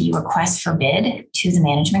out the request for bid to the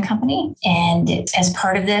management company. And as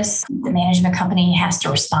part of this, the management company has to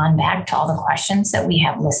respond back to all the questions that we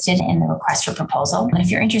have listed in the request for proposal. And if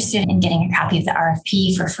you're interested in getting a copy of the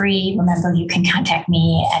RFP for free, remember you can contact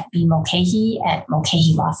me at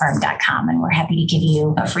bmulcahy@mulcahylawfirm.com, and we're happy to give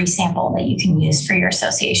you a free sample that you can use for your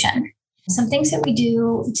association. Some things that we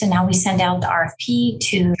do, so now we send out the RFP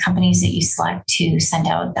to companies that you select to send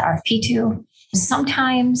out the RFP to.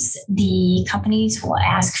 Sometimes the companies will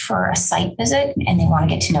ask for a site visit and they want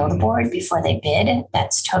to get to know the board before they bid.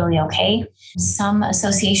 That's totally okay. Some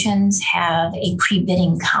associations have a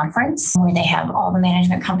pre-bidding conference where they have all the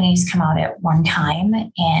management companies come out at one time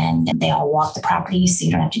and they all walk the property, so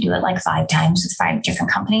you don't have to do it like 5 times with 5 different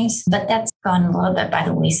companies. But that's gone a little bit by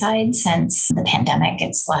the wayside since the pandemic.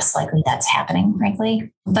 It's less likely that's happening,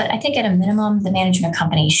 frankly. But I think at a minimum, the management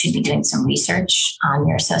company should be doing some research on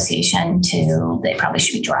your association. They probably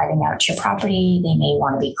should be driving out to your property. They may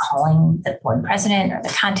want to be calling the board president or the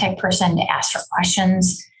contact person to ask for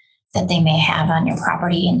questions that they may have on your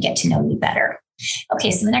property and get to know you better.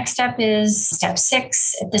 Okay, so the next step is step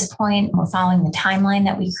 6. At this point, we're following the timeline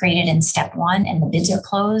that we created in step 1, and the bids are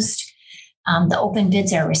closed. The open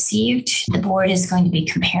bids are received. The board is going to be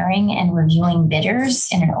comparing and reviewing bidders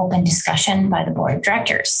in an open discussion by the board of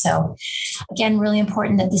directors. So again, really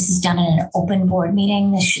important that this is done in an open board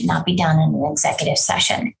meeting. This should not be done in an executive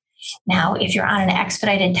session. Now, if you're on an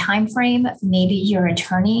expedited time frame, maybe your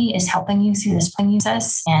attorney is helping you through this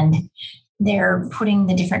process and they're putting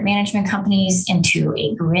the different management companies into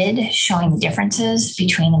a grid showing the differences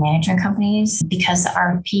between the management companies, because the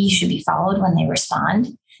RFP should be followed when they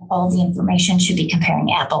respond. All the information should be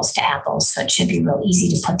comparing apples to apples. So it should be real easy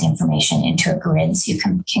to put the information into a grid so you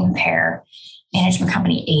can compare management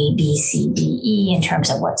company A, B, C, D, E in terms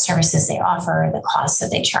of what services they offer, the costs that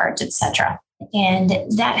they charge, et cetera. And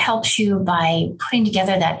that helps you by putting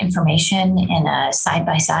together that information in a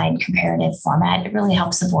side-by-side comparative format. It really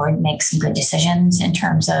helps the board make some good decisions in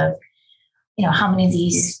terms of, how many of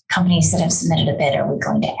these companies that have submitted a bid are we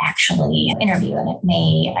going to actually interview?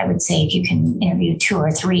 And I would say if you can interview 2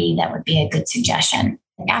 or 3, that would be a good suggestion.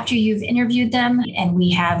 After you've interviewed them, and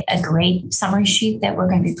we have a great summary sheet that we're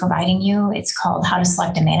going to be providing you. It's called How to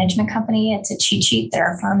Select a Management Company. It's a cheat sheet that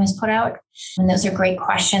our firm has put out. And those are great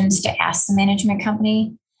questions to ask the management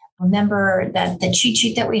company. Remember that the cheat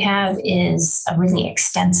sheet that we have is a really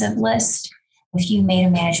extensive list. If you made a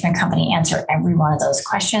management company answer every one of those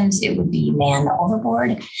questions, it would be man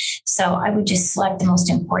overboard. So I would just select the most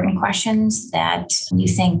important questions that you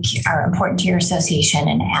think are important to your association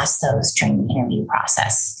and ask those during the interview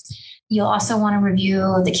process. You'll also want to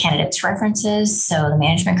review the candidate's references. So the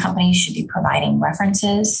management company should be providing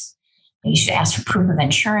references. You should ask for proof of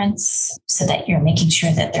insurance so that you're making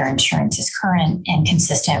sure that their insurance is current and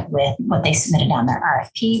consistent with what they submitted on their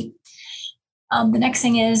RFP. The next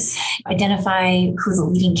thing is identify who the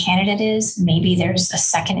leading candidate is. Maybe there's a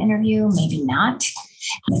second interview, maybe not.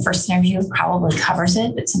 The first interview probably covers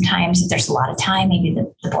it, but sometimes if there's a lot of time, maybe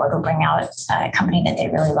the board will bring out a company that they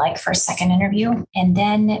really like for a second interview. And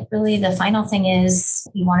then really the final thing is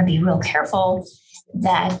you want to be real careful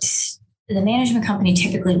that the management company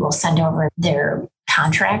typically will send over their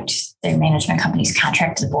contract, their management company's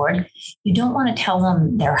contract to the board. You don't want to tell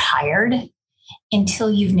them they're hired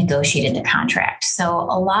until you've negotiated the contract. So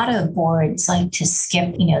a lot of boards like to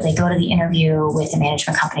skip, they go to the interview with the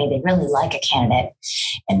management company, they really like a candidate,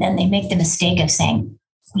 and then they make the mistake of saying,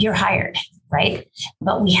 you're hired, right?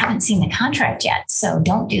 But we haven't seen the contract yet, so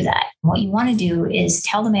don't do that. What you want to do is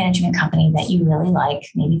tell the management company that you really like,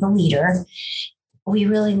 maybe the leader, we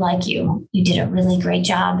really like you. You did a really great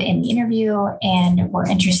job in the interview and we're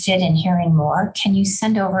interested in hearing more. Can you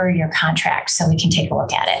send over your contract so we can take a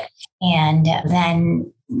look at it? And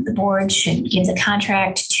then the board should give the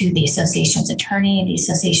contract to the association's attorney. The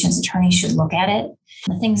association's attorney should look at it.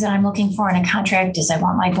 The things that I'm looking for in a contract is I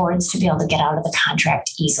want my boards to be able to get out of the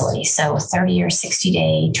contract easily. So 30 or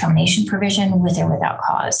 60-day termination provision with or without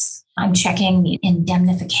cause. I'm checking the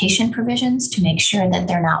indemnification provisions to make sure that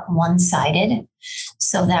they're not one-sided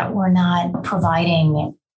so that we're not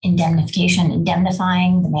providing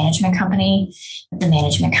indemnifying the management company. The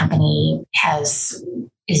management company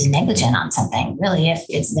is negligent on something. Really, if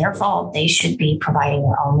it's their fault, they should be providing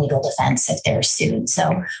their own legal defense if they're sued.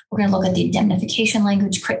 So we're going to look at the indemnification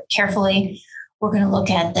language carefully. We're going to look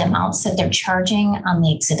at the amounts that they're charging on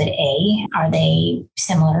the Exhibit A. Are they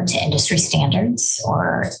similar to industry standards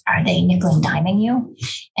or are they nickel and diming you?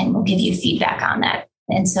 And we'll give you feedback on that.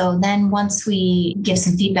 And so then once we give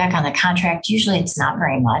some feedback on the contract, usually it's not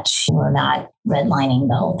very much. We're not redlining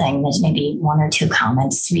the whole thing. There's maybe 1 or 2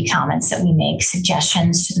 comments, 3 comments that we make,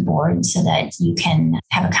 suggestions to the board so that you can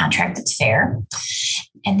have a contract that's fair.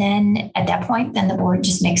 And then at that point, then the board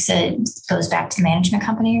just goes back to the management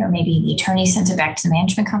company, or maybe the attorney sends it back to the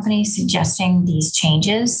management company suggesting these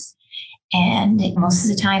changes. And most of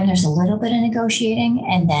the time there's a little bit of negotiating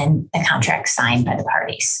and then the contract's signed by the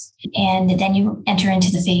parties. And then you enter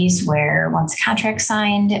into the phase where once the contract's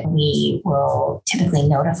signed, we will typically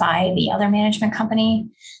notify the other management company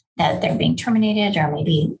that they're being terminated, or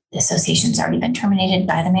maybe the association's already been terminated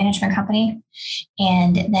by the management company.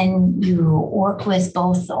 And then you work with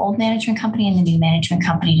both the old management company and the new management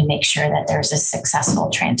company to make sure that there's a successful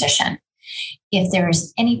transition. If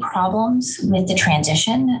there's any problems with the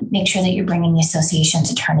transition, make sure that you're bringing the association's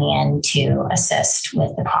attorney in to assist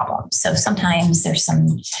with the problems. So sometimes there's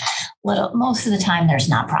most of the time there's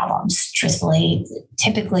not problems. Truthfully,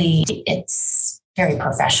 typically it's very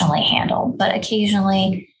professionally handled, but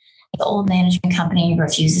occasionally the old management company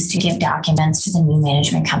refuses to give documents to the new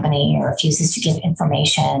management company or refuses to give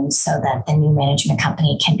information so that the new management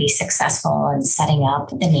company can be successful in setting up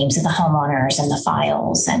the names of the homeowners and the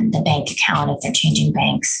files and the bank account if they're changing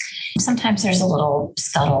banks. Sometimes there's a little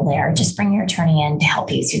scuttle there. Just bring your attorney in to help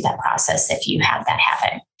you through that process if you have that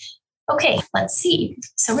happen. Okay, let's see.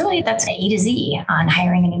 So really that's A to Z on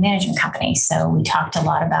hiring a new management company. So we talked a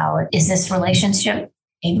lot about, is this relationship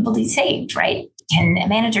able to be saved, right? Can a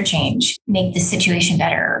manager change make the situation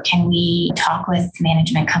better? Can we talk with the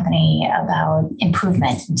management company about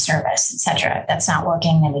improvement in service, et cetera? If that's not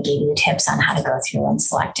working, then we gave you the tips on how to go through and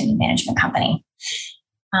select a new management company.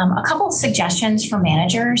 A couple of suggestions for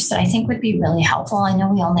managers that I think would be really helpful. I know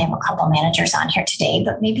we only have a couple of managers on here today,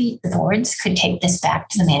 but maybe the boards could take this back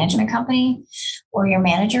to the management company or your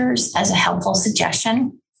managers as a helpful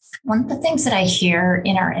suggestion. One of the things that I hear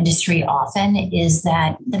in our industry often is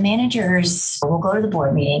that the managers will go to the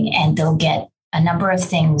board meeting and they'll get a number of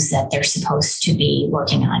things that they're supposed to be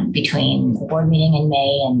working on between the board meeting in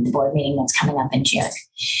May and the board meeting that's coming up in June.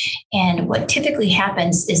 And what typically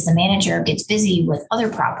happens is the manager gets busy with other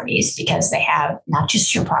properties because they have not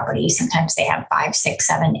just your property. Sometimes they have 5, 6,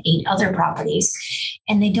 7, 8 other properties,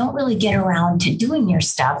 and they don't really get around to doing your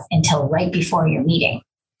stuff until right before your meeting.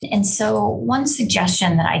 And so one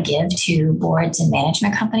suggestion that I give to boards and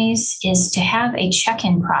management companies is to have a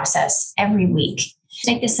check-in process every week.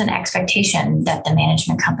 Make this an expectation that the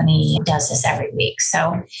management company does this every week.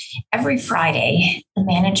 So every Friday, the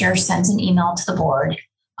manager sends an email to the board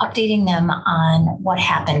updating them on what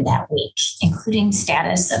happened that week, including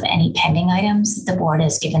status of any pending items that the board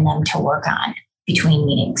has given them to work on between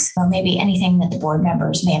meetings, or maybe anything that the board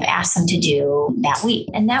members may have asked them to do that week.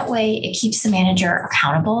 And that way it keeps the manager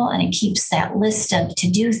accountable and it keeps that list of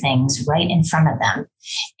to-do things right in front of them.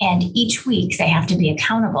 And each week they have to be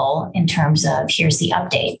accountable in terms of here's the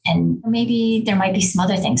update. And maybe there might be some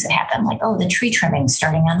other things that happen, like, the tree trimming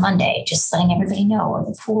starting on Monday, just letting everybody know, or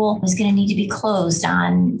the pool is going to need to be closed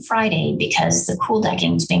on Friday because the pool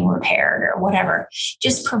decking is being repaired or whatever.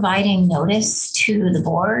 Just providing notice to the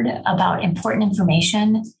board about important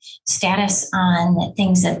information, status on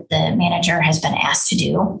things that the manager has been asked to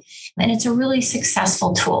do. And it's a really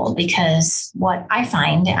successful tool because what I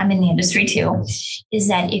find, I'm in the industry too, is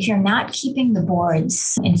that if you're not keeping the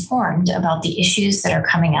boards informed about the issues that are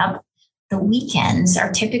coming up, the weekends are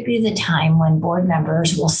typically the time when board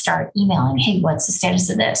members will start emailing, hey, what's the status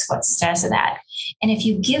of this? What's the status of that? And if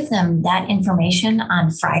you give them that information on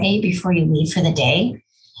Friday before you leave for the day,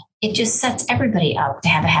 it just sets everybody up to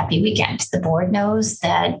have a happy weekend. The board knows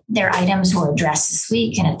that their items were addressed this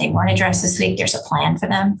week. And if they weren't addressed this week, there's a plan for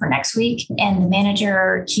them for next week. And the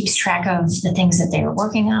manager keeps track of the things that they were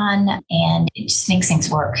working on. And it just makes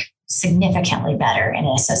things work significantly better in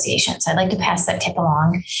an association. So I'd like to pass that tip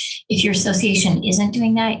along. If your association isn't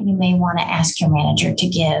doing that, you may want to ask your manager to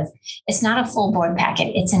give. It's not a full board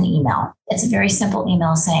packet. It's an email. It's a very simple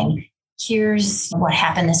email saying, here's what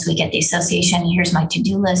happened this week at the association. Here's my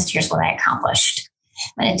to-do list. Here's what I accomplished.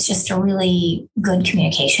 And it's just a really good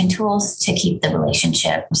communication tools to keep the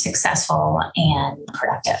relationship successful and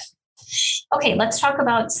productive. Okay, let's talk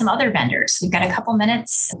about some other vendors. We've got a couple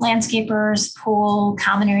minutes. Landscapers, pool,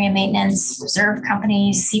 common area maintenance, reserve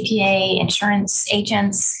companies, CPA, insurance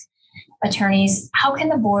agents, attorneys. How can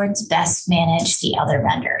the boards best manage the other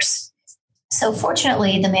vendors? So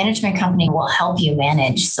fortunately, the management company will help you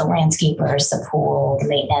manage the landscapers, the pool, the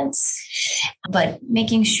maintenance, but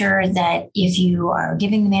making sure that if you are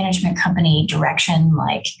giving the management company direction,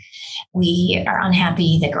 like we are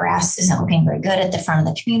unhappy, the grass isn't looking very good at the front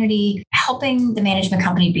of the community, helping the management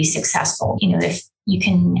company be successful. If you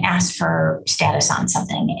can ask for status on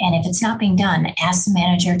something, and if it's not being done, ask the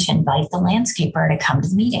manager to invite the landscaper to come to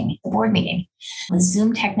the meeting, the board meeting. With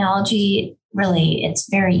Zoom technology, really, it's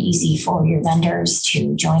very easy for your vendors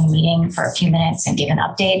to join a meeting for a few minutes and give an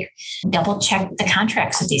update. Double check the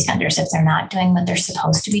contracts with these vendors. If they're not doing what they're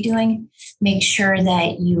supposed to be doing, make sure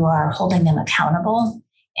that you are holding them accountable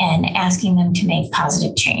and asking them to make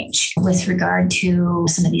positive change. With regard to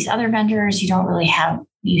some of these other vendors, you don't really have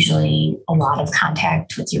usually a lot of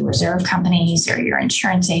contact with your reserve companies or your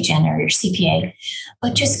insurance agent or your CPA,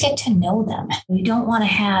 but just get to know them. You don't want to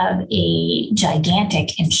have a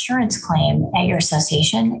gigantic insurance claim at your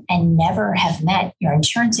association and never have met your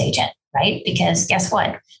insurance agent, right? Because guess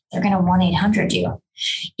what? They're going to 1-800 you.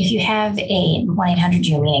 If you have a 1-800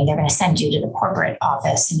 you meeting, they're going to send you to the corporate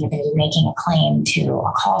office and you're going to be making a claim to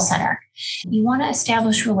a call center. You want to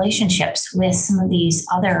establish relationships with some of these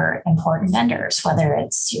other important vendors, whether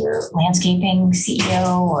it's your landscaping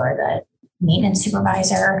CEO or the maintenance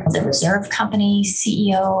supervisor, the reserve company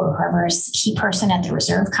CEO, or whoever is the key person at the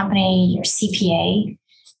reserve company, your CPA.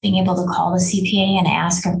 Being able to call the CPA and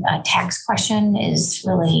ask a tax question is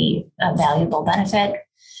really a valuable benefit.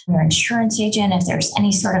 Your insurance agent, if there's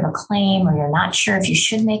any sort of a claim or you're not sure if you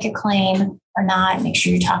should make a claim or not, make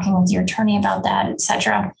sure you're talking with your attorney about that,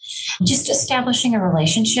 etc. Just establishing a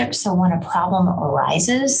relationship so when a problem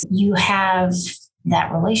arises, you have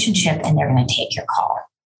that relationship and they're going to take your call.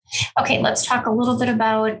 Okay, let's talk a little bit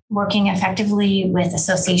about working effectively with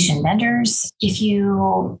association vendors.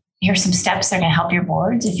 Here's some steps that are going to help your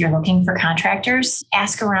boards. If you're looking for contractors,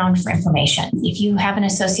 ask around for information. If you have an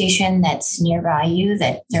association that's nearby you,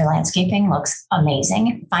 that their landscaping looks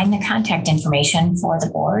amazing, find the contact information for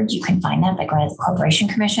the board. You can find that by going to the Corporation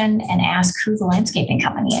Commission and ask who the landscaping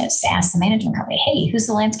company is. Ask the management company, hey, who's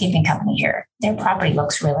the landscaping company here? Their property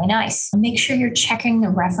looks really nice. Make sure you're checking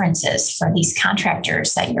the references for these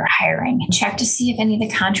contractors that you're hiring. Check to see if any of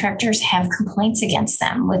the contractors have complaints against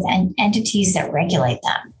them with entities that regulate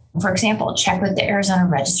them. For example, check with the Arizona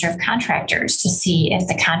Register of Contractors to see if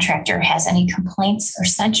the contractor has any complaints or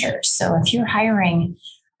censures. So if you're hiring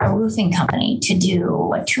a roofing company to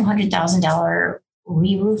do a $200,000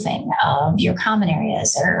 re-roofing of your common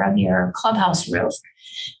areas or of your clubhouse roof,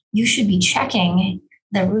 you should be checking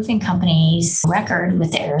the roofing company's record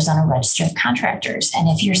with the Arizona Register of Contractors. And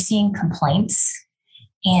if you're seeing complaints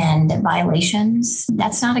and violations,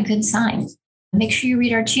 that's not a good sign. Make sure you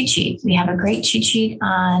read our cheat sheet. We have a great cheat sheet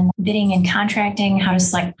on bidding and contracting, how to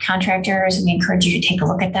select contractors. We encourage you to take a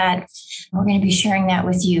look at that. We're going to be sharing that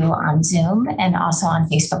with you on Zoom and also on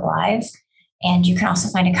Facebook Live. And you can also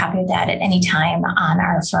find a copy of that at any time on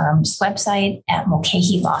our firm's website at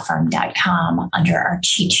mulcahylawfirm.com under our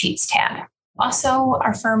cheat sheets tab. Also,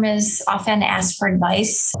 our firm is often asked for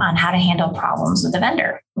advice on how to handle problems with a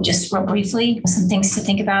vendor. Just real briefly, some things to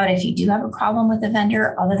think about if you do have a problem with a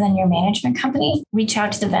vendor other than your management company. Reach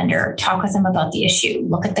out to the vendor, talk with them about the issue,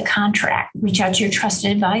 look at the contract, reach out to your trusted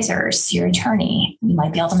advisors, your attorney. You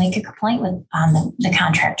might be able to make a complaint on the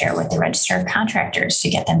contractor with the Register of Contractors to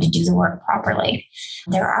get them to do the work properly.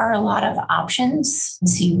 There are a lot of options,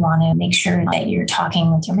 so you want to make sure that you're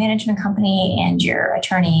talking with your management company and your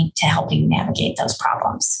attorney to help you navigate those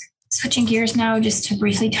problems. Switching gears now, just to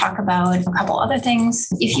briefly talk about a couple other things.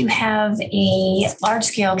 If you have a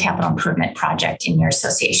large-scale capital improvement project in your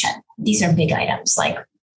association, these are big items like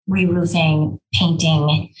re-roofing,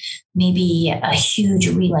 painting, maybe a huge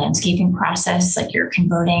re-landscaping process, like you're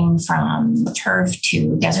converting from turf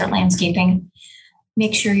to desert landscaping.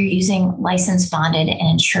 Make sure you're using licensed, bonded,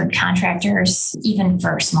 and insured contractors, even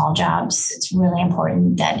for small jobs. It's really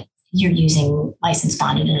important that you're using licensed,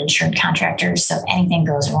 bonded, and insured contractors. So if anything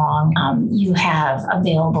goes wrong, you have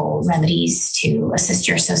available remedies to assist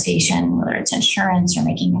your association, whether it's insurance or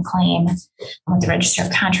making a claim with the Register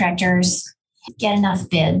of Contractors. Get enough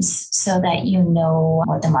bids so that you know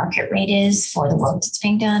what the market rate is for the work that's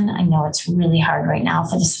being done. I know it's really hard right now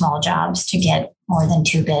for the small jobs to get more than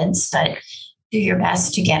 2 bids, but do your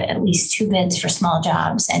best to get at least 2 bids for small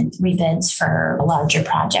jobs and 3 bids for larger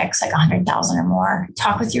projects like 100,000 or more.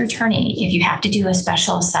 Talk with your attorney. If you have to do a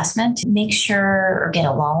special assessment, make sure or get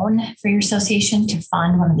a loan for your association to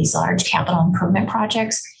fund one of these large capital improvement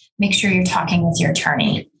projects. Make sure you're talking with your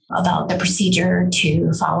attorney about the procedure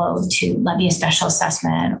to follow to levy a special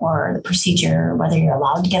assessment or the procedure, whether you're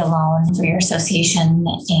allowed to get a loan for your association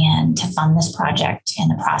and to fund this project and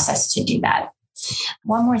the process to do that.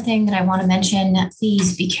 One more thing that I want to mention,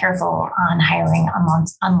 please be careful on hiring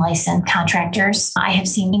unlicensed contractors. I have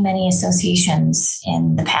seen many associations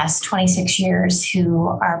in the past 26 years who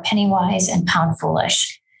are penny wise and pound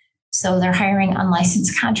foolish. So they're hiring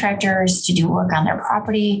unlicensed contractors to do work on their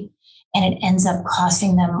property, and it ends up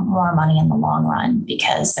costing them more money in the long run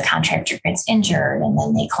because the contractor gets injured and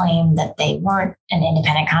then they claim that they weren't an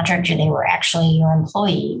independent contractor, they were actually your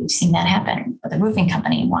employee. We've seen that happen with a roofing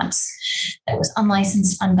company once. That was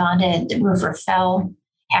unlicensed, unbonded. The roofer fell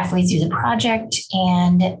halfway through the project,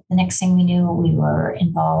 and the next thing we knew, we were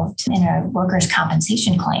involved in a workers'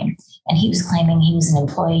 compensation claim. And he was claiming he was an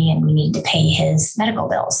employee and we needed to pay his medical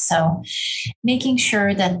bills. So making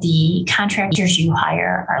sure that the contractors you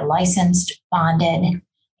hire are licensed, bonded,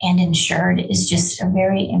 and insured is just a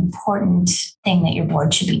very important thing that your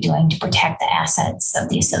board should be doing to protect the assets of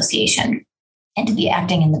the association and to be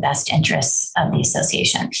acting in the best interests of the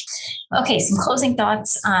association. Okay, some closing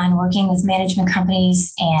thoughts on working with management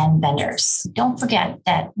companies and vendors. Don't forget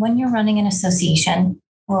that when you're running an association,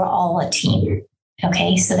 we're all a team.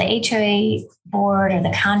 Okay, so the HOA board or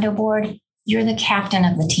the condo board, you're the captain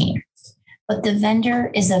of the team, but the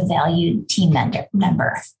vendor is a valued team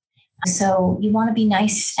member. So you want to be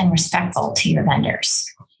nice and respectful to your vendors,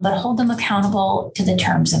 but hold them accountable to the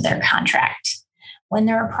terms of their contract. When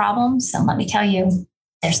there are problems, and let me tell you,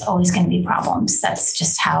 there's always going to be problems. That's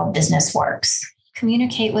just how business works.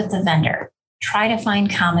 Communicate with the vendor. Try to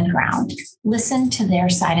find common ground. Listen to their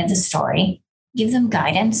side of the story. Give them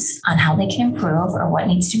guidance on how they can improve or what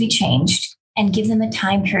needs to be changed, and give them a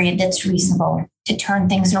time period that's reasonable to turn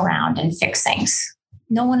things around and fix things.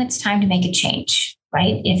 Know when it's time to make a change,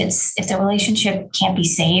 right? If the relationship can't be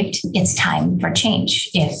saved, it's time for change.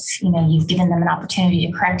 If you've given them an opportunity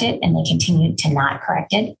to correct it and they continue to not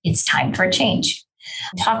correct it, it's time for a change.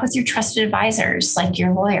 Talk with your trusted advisors, like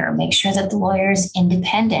your lawyer. Make sure that the lawyer is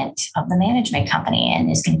independent of the management company and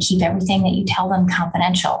is going to keep everything that you tell them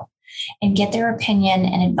confidential, and get their opinion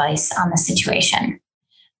and advice on the situation.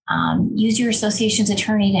 Use your association's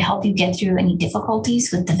attorney to help you get through any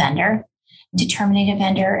difficulties with the vendor, to terminate a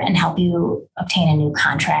vendor, and help you obtain a new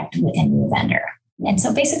contract with a new vendor. And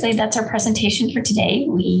so basically that's our presentation for today.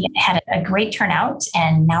 We had a great turnout,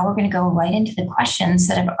 and now we're going to go right into the questions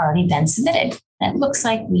that have already been submitted. And it looks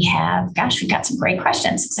like we've got some great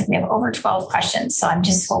questions. Looks like we have over 12 questions. So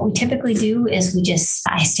what we typically do is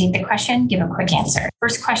I state the question, give a quick answer.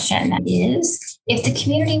 First question is, if the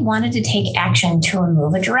community wanted to take action to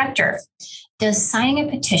remove a director, does signing a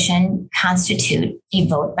petition constitute a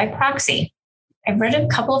vote by proxy? I've read a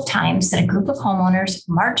couple of times that a group of homeowners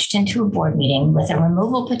marched into a board meeting with a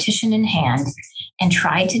removal petition in hand and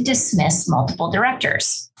tried to dismiss multiple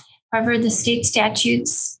directors. However, the state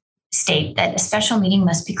statutes state that a special meeting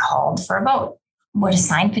must be called for a vote. Would a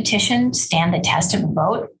signed petition stand the test of a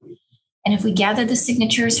vote? And if we gather the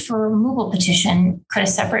signatures for a removal petition, could a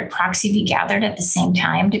separate proxy be gathered at the same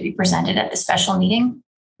time to be presented at the special meeting?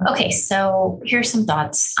 Okay, so here's some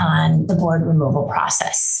thoughts on the board removal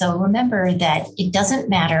process. So remember that it doesn't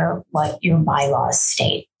matter what your bylaws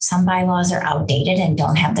state. Some bylaws are outdated and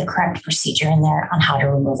don't have the correct procedure in there on how to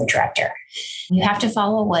remove a director. You have to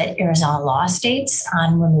follow what Arizona law states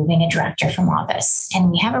on removing a director from office. And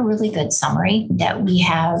we have a really good summary that we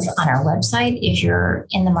have on our website if you're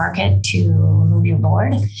in the market to remove your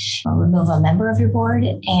board or remove a member of your board.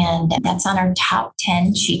 And that's on our top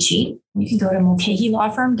 10 cheat sheet. You can go to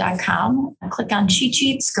mulcahylawfirm.com, click on cheat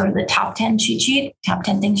sheets, go to the top 10 cheat sheet, top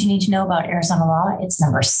 10 things you need to know about Arizona law. It's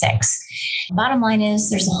number 6. Bottom line is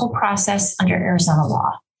there's a whole process under Arizona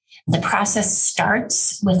law. The process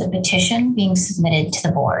starts with a petition being submitted to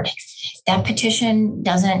the board. That petition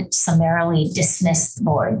doesn't summarily dismiss the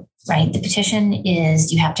board, right? The petition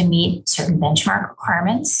is you have to meet certain benchmark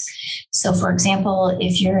requirements. So for example,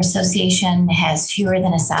 if your association has fewer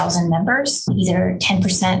than 1,000 members, either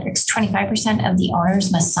 10% or 25% of the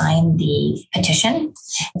owners must sign the petition,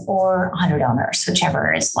 or 100 owners,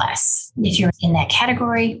 whichever is less. If you're in that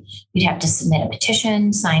category, you'd have to submit a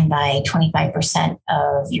petition signed by 25%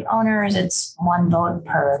 of your owners. It's 1 vote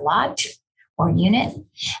per lot or unit.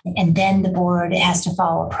 And then the board has to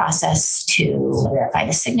follow a process to verify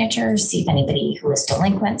the signatures, see if anybody who is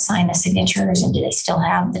delinquent signed the signatures and do they still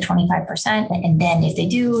have the 25%. And then if they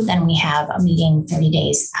do, then we have a meeting 30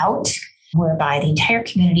 days out whereby the entire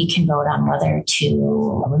community can vote on whether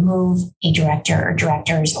to remove a director or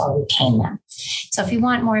directors or retain them. So if you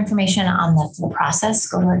want more information on the full process,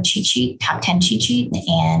 go to our cheat sheet, top 10 cheat sheet,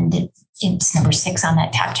 and it's number 6 on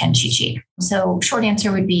that top 10 cheat sheet. So short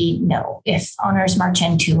answer would be no. If owners march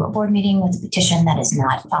into a board meeting with a petition that is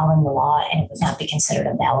not following the law and it would not be considered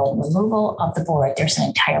a valid removal of the board, there's an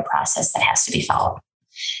entire process that has to be followed.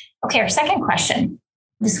 Okay, our second question.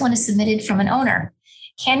 This one is submitted from an owner.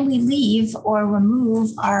 Can we leave or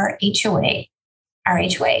remove our HOA? Our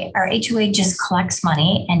HOA just collects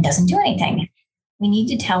money and doesn't do anything. We need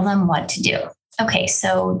to tell them what to do. Okay,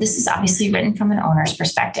 so this is obviously written from an owner's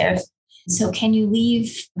perspective. So can you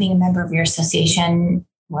leave being a member of your association?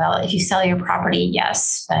 Well, if you sell your property,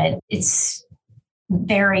 yes, but it's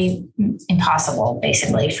very impossible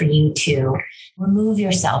basically for you to remove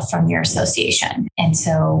yourself from your association. And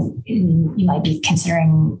so you might be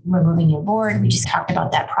considering removing your board. We just talked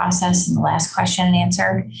about that process in the last question and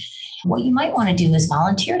answer. What you might want to do is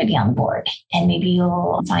volunteer to be on the board, and maybe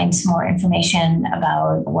you'll find some more information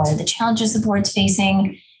about what are the challenges the board's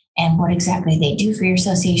facing and what exactly they do for your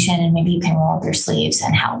association, and maybe you can roll up your sleeves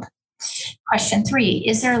and help. Question 3,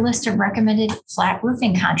 is there a list of recommended flat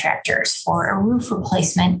roofing contractors for a roof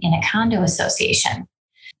replacement in a condo association?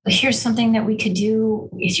 But here's something that we could do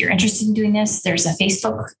if you're interested in doing this. There's a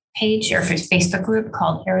Facebook page or Facebook group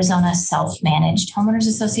called Arizona Self-Managed Homeowners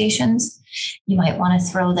Associations. You might want to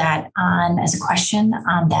throw that on as a question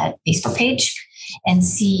on that Facebook page and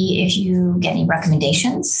see if you get any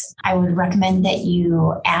recommendations. I would recommend that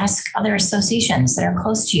you ask other associations that are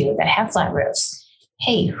close to you that have flat roofs.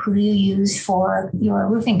 Hey, who do you use for your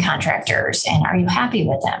roofing contractors, and are you happy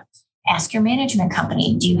with them? Ask your management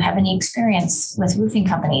company, do you have any experience with roofing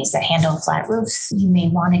companies that handle flat roofs? You may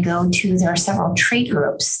want to go to, there are several trade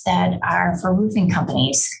groups that are for roofing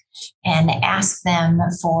companies, and ask them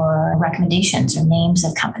for recommendations or names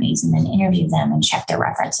of companies, and then interview them and check their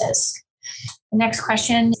references. The next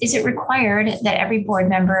question, is it required that every board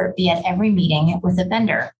member be at every meeting with a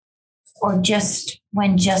vendor, or just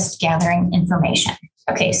when just gathering information?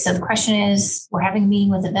 Okay, so the question is, we're having a meeting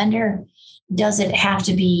with a vendor. Does it have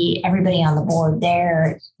to be everybody on the board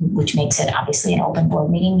there, which makes it obviously an open board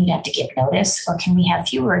meeting? You'd have to give notice, or can we have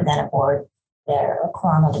fewer than a board there, a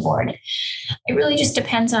quorum of the board? It really just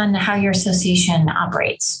depends on how your association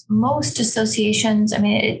operates. Most associations,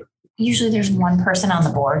 usually there's one person on the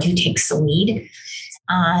board who takes the lead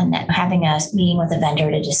on having a meeting with a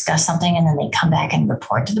vendor to discuss something, and then they come back and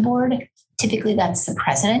report to the board. Typically, that's the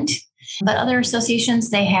president. But other associations,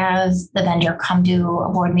 they have the vendor come to a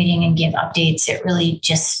board meeting and give updates. It really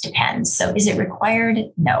just depends. So is it required?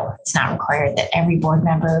 No, it's not required that every board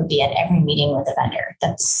member be at every meeting with a vendor.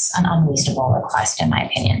 That's an unreasonable request, in my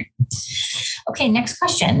opinion. Okay, next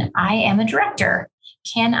question. I am a director.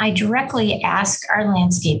 Can I directly ask our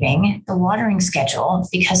landscaping the watering schedule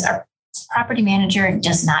because our property manager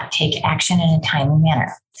does not take action in a timely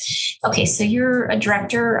manner? Okay, so you're a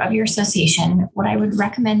director of your association. What I would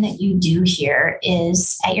recommend that you do here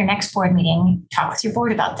is at your next board meeting, talk with your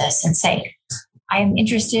board about this and say, I'm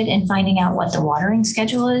interested in finding out what the watering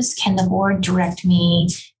schedule is. Can the board direct me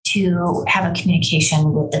to have a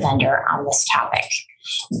communication with the vendor on this topic?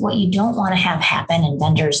 What you don't want to have happen, and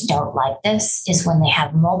vendors don't like this, is when they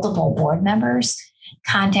have multiple board members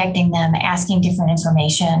contacting them, asking different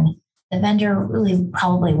information. The vendor really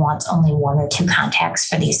probably wants only one or two contacts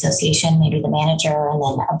for the association, maybe the manager and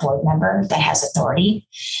then a board member that has authority.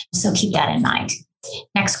 So keep that in mind.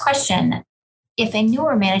 Next question. If a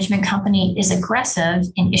newer management company is aggressive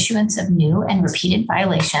in issuance of new and repeated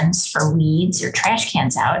violations for weeds or trash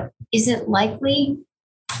cans out, is it likely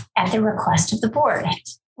at the request of the board?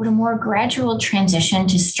 Would a more gradual transition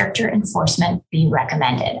to stricter enforcement be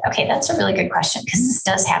recommended? Okay, that's a really good question because this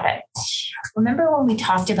does happen. Remember when we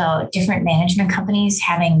talked about different management companies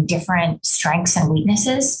having different strengths and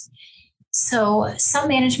weaknesses? So some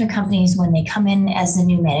management companies, when they come in as the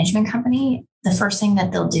new management company, the first thing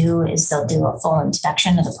that they'll do is they'll do a full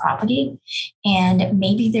inspection of the property, and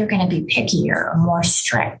maybe they're going to be pickier or more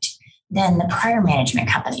strict than the prior management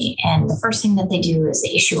company. And the first thing that they do is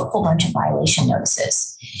they issue a whole bunch of violation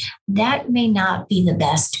notices. That may not be the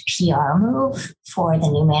best PR move for the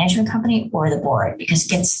new management company or the board because it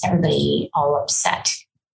gets everybody all upset.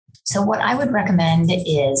 So what I would recommend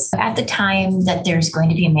is at the time that there's going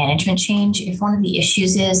to be a management change, if one of the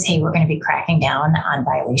issues is, hey, we're going to be cracking down on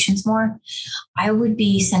violations more, I would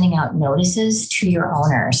be sending out notices to your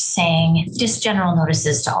owners saying, just general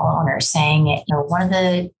notices to all owners saying, one of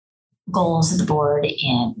the goals of the board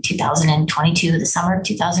in 2022, the summer of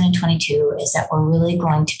 2022, is that we're really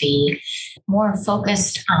going to be more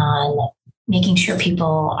focused on making sure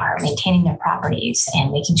people are maintaining their properties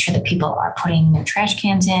and making sure that people are putting their trash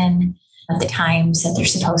cans in at the times that they're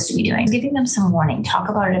supposed to be doing, giving them some warning, talk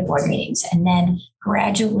about it at board meetings, and then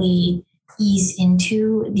gradually ease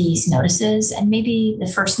into these notices. And maybe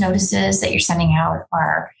the first notices that you're sending out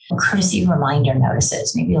are courtesy reminder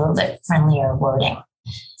notices, maybe a little bit friendlier wording.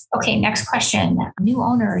 Okay, next question. New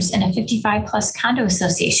owners in a 55 plus condo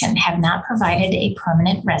association have not provided a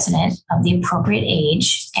permanent resident of the appropriate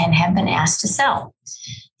age and have been asked to sell.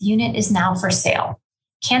 The unit is now for sale.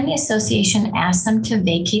 Can the association ask them to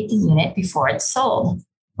vacate the unit before it's sold?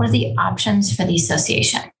 What are the options for the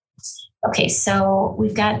association? Okay, so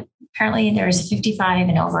we've got, apparently there's a 55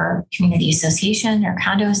 and over community association or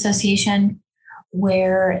condo association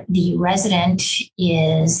where the resident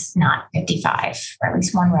is not 55, or at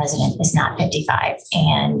least one resident is not 55.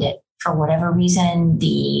 And for whatever reason,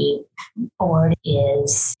 the board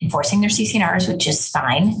is enforcing their CC&Rs, which is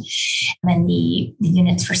fine. And the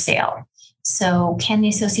unit's for sale. So can the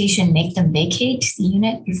association make them vacate the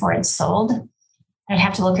unit before it's sold? I'd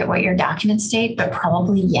have to look at what your documents state, but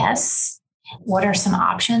probably yes. What are some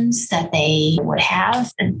options that they would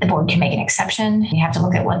have? The board can make an exception. You have to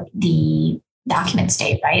look at what the document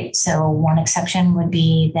state, right? So one exception would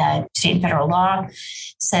be that state and federal law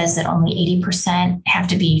says that only 80% have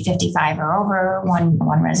to be 55 or over. One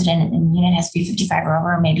resident in the unit has to be 55 or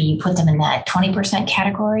over. Maybe you put them in that 20%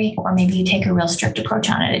 category, or maybe you take a real strict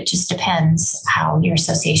approach on it. It just depends how your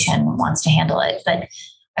association wants to handle it. But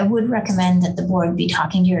I would recommend that the board be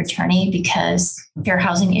talking to your attorney because fair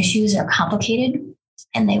housing issues are complicated.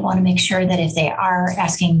 And they want to make sure that if they are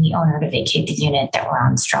asking the owner to vacate the unit, that we're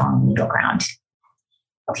on strong legal ground.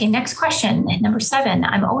 Okay, next question. Number 7,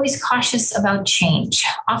 I'm always cautious about change.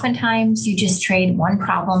 Oftentimes you just trade one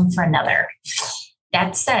problem for another.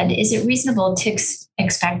 That said, is it reasonable to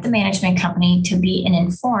expect the management company to be an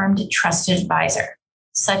informed, trusted advisor,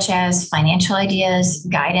 such as financial ideas,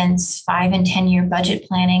 guidance, 5 and 10-year budget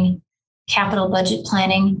planning, capital budget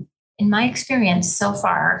planning? In my experience so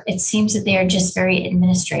far, it seems that they are just very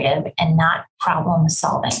administrative and not problem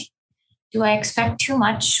solving. Do I expect too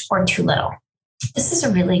much or too little? This is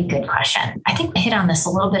a really good question. I think I hit on this a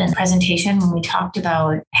little bit in the presentation when we talked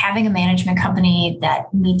about having a management company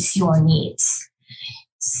that meets your needs.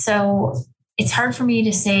 So it's hard for me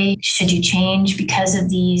to say, should you change because of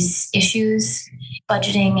these issues,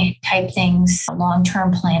 budgeting type things,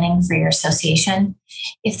 long-term planning for your association.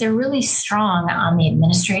 If they're really strong on the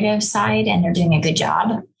administrative side and they're doing a good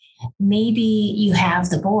job, Maybe you have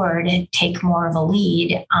the board take more of a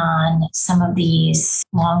lead on some of these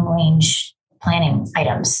long range planning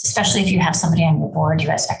items, especially if you have somebody on your board who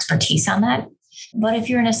has expertise on that. But if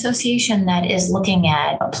you're an association that is looking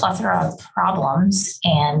at a plethora of problems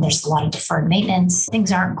and there's a lot of deferred maintenance,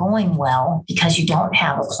 things aren't going well because you don't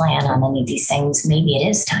have a plan on any of these things, maybe it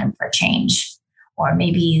is time for a change. Or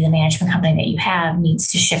maybe the management company that you have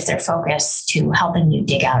needs to shift their focus to helping you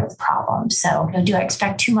dig out of the problem. So, do I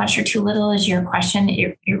expect too much or too little is your question.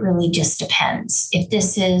 It really just depends. If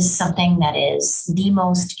this is something that is the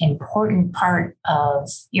most important part of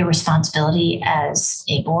your responsibility as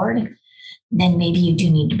a board, then maybe you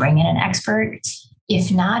do need to bring in an expert.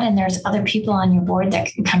 If not, and there's other people on your board that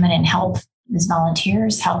can come in and help as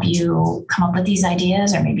volunteers, help you come up with these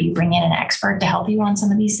ideas, or maybe you bring in an expert to help you on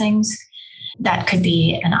some of these things, that could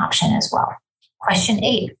be an option as well. Question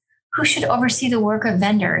 8, who should oversee the work of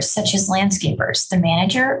vendors such as landscapers, the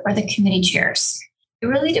manager or the committee chairs? It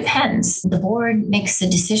really depends. The board makes the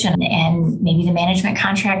decision, and maybe the management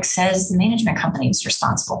contract says the management company is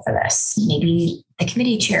responsible for this. Maybe the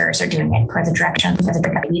committee chairs are doing it per the direction of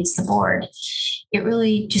the board. It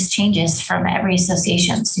really just changes from every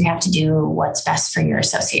association. So you have to do what's best for your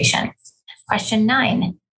association. Question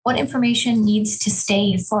 9, what information needs to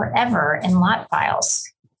stay forever in lot files?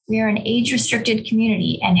 We are an age-restricted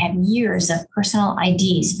community and have years of personal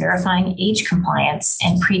IDs verifying age compliance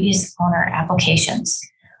and previous owner applications.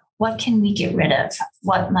 What can we get rid of?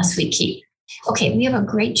 What must we keep? Okay, we have a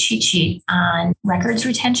great cheat sheet on records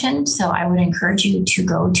retention. So I would encourage you to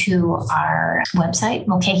go to our website,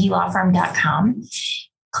 mulcahylawfirm.com,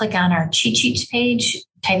 click on our cheat sheets page,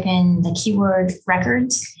 type in the keyword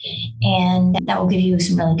records, and that will give you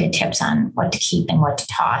some really good tips on what to keep and what to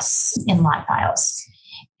toss in lot files.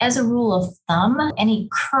 As a rule of thumb, any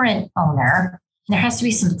current owner, there has to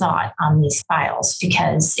be some thought on these files,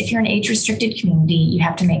 because if you're an age-restricted community, you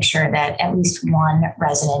have to make sure that at least one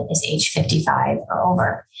resident is age 55 or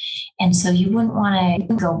over. And so you wouldn't want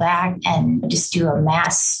to go back and just do a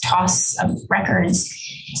mass toss of records.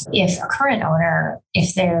 If a current owner,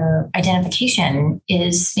 if their identification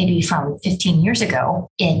is maybe from 15 years ago,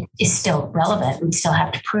 it is still relevant. We'd still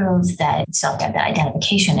have to prove that it's still got that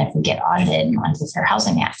identification if we get audited under the Fair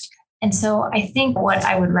Housing Act. And so I think what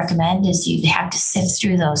I would recommend is you have to sift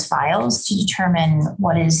through those files to determine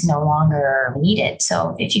what is no longer needed.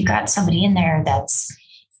 So if you've got somebody in there that's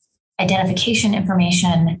identification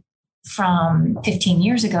information from 15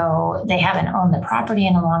 years ago, they haven't owned the property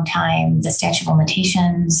in a long time, the statute of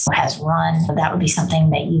limitations has run, that would be something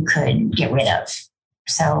that you could get rid of.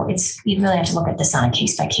 So you really have to look at this on a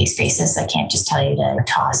case-by-case basis. I can't just tell you to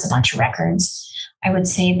toss a bunch of records. I would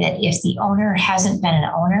say that if the owner hasn't been an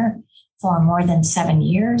owner for more than 7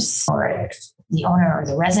 years, or the owner or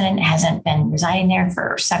the resident hasn't been residing there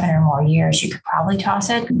for 7 or more years, you could probably toss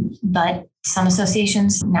it. But some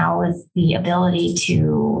associations now, with the ability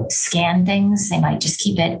to scan things, they might just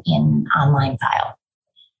keep it in online file.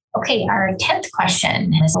 Okay, our 10th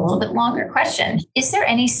question is a little bit longer question. Is there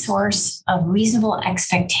any source of reasonable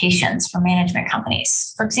expectations for management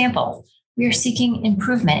companies? For example, we are seeking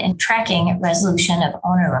improvement in tracking resolution of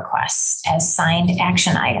owner requests as signed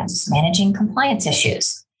action items, managing compliance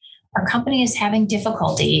issues. Our company is having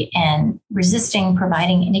difficulty and resisting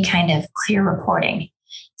providing any kind of clear reporting,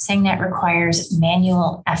 saying that requires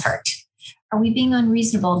manual effort. Are we being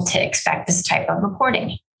unreasonable to expect this type of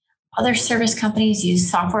reporting? Other service companies use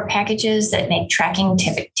software packages that make tracking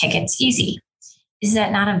tickets easy. Is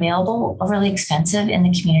that not available, overly expensive in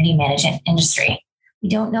the community management industry? We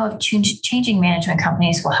don't know if changing management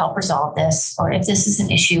companies will help resolve this, or if this is an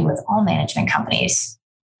issue with all management companies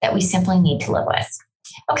that we simply need to live with.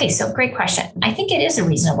 Okay, so great question. I think it is a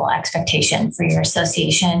reasonable expectation for your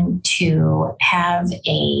association to have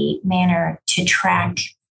a manner to track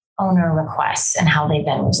owner requests and how they've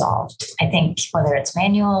been resolved. I think whether it's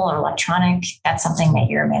manual or electronic, that's something that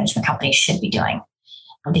your management company should be doing,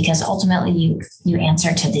 because ultimately you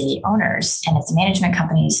answer to the owners. And if the management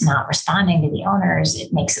company is not responding to the owners,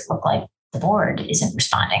 it makes it look like the board isn't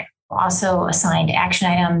responding. Also, assigned action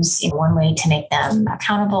items, one way to make them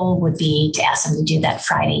accountable would be to ask them to do that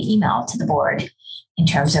Friday email to the board in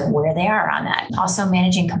terms of where they are on that. Also,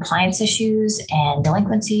 managing compliance issues and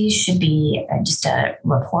delinquencies should be just a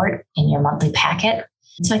report in your monthly packet.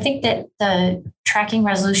 So I think that the tracking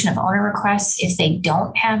resolution of owner requests, if they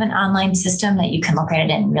don't have an online system that you can look at it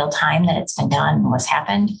in real time, that it's been done and what's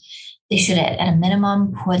happened, they should at a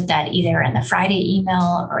minimum put that either in the Friday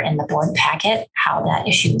email or in the board packet, how that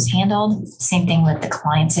issue was handled. Same thing with the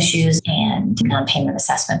compliance issues and non-payment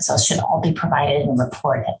assessments. Those should all be provided in a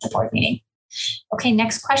report at the board meeting. Okay,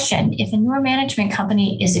 next question. If a newer management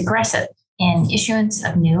company is aggressive in issuance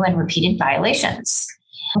of new and repeated violations,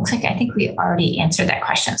 looks like I think we already answered that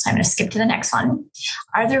question, so I'm going to skip to the next one.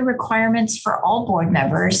 Are there requirements for all board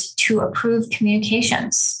members to approve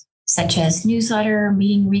communications, such as newsletter,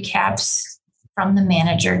 meeting recaps from the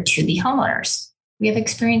manager to the homeowners? We have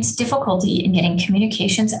experienced difficulty in getting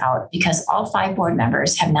communications out because all 5 board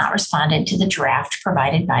members have not responded to the draft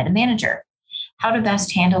provided by the manager. How to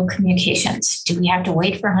best handle communications? Do we have to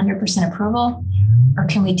wait for 100% approval? Or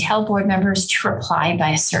can we tell board members to reply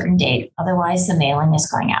by a certain date? Otherwise, the mailing is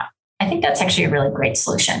going out. I think that's actually a really great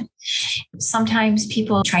solution. Sometimes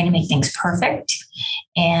people are trying to make things perfect,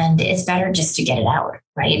 and it's better just to get it out,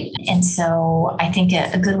 right? And so I think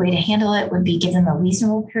a good way to handle it would be give them a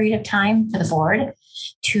reasonable period of time for the board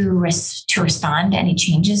to respond to any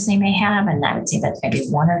changes they may have. And I would say that's maybe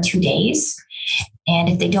 1 or 2 days. And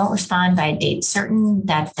if they don't respond by a date certain,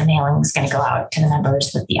 that the mailing is going to go out to the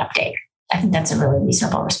members with the update. I think that's a really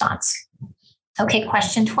reasonable response. Okay,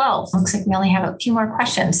 question 12. Looks like we only have a few more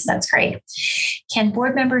questions. So that's great. Can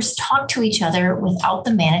board members talk to each other without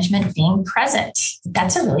the management being present?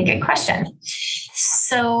 That's a really good question.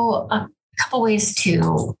 So a couple ways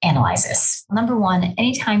to analyze this. Number one,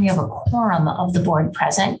 anytime you have a quorum of the board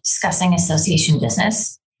present discussing association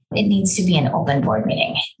business, it needs to be an open board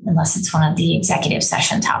meeting, unless it's one of the executive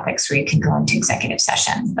session topics where you can go into executive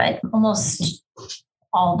session. But almost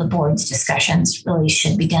all the board's discussions really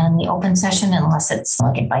should be done in the open session, unless it's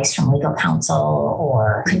like advice from legal counsel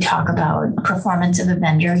or could talk about performance of a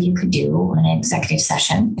vendor. You could do in an executive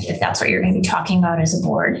session if that's what you're going to be talking about as a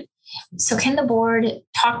board. So can the board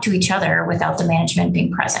talk to each other without the management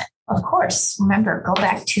being present? Of course. Remember, go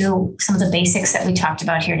back to some of the basics that we talked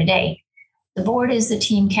about here today. The board is the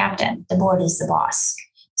team captain. The board is the boss.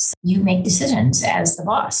 So you make decisions as the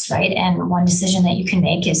boss, right? And one decision that you can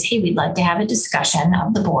make is, hey, we'd like to have a discussion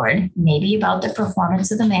of the board, maybe about the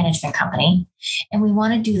performance of the management company. And we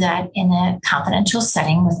want to do that in a confidential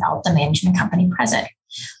setting without the management company present.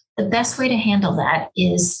 The best way to handle that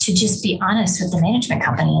is to just be honest with the management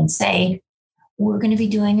company and say, we're going to be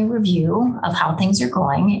doing a review of how things are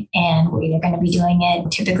going, and we're either going to be doing it.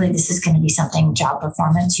 Typically, this is going to be something job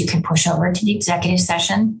performance you can push over to the executive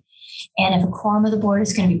session. And if a quorum of the board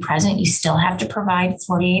is going to be present, you still have to provide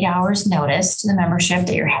 48 hours notice to the membership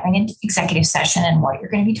that you're having an executive session and what you're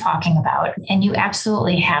going to be talking about. And you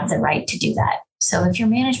absolutely have the right to do that. So if your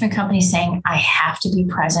management company is saying, I have to be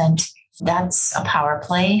present, that's a power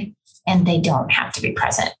play. And they don't have to be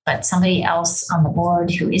present, but somebody else on the board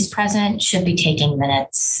who is present should be taking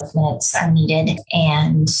minutes. If minutes are needed,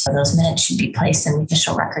 and those minutes should be placed in the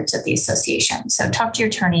official records of the association. So talk to your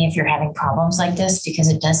attorney if you're having problems like this, because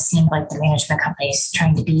it does seem like the management company is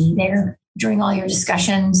trying to be there during all your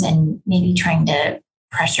discussions and maybe trying to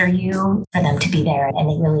pressure you for them to be there.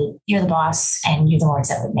 And you're the boss and you're the ones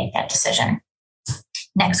that would make that decision.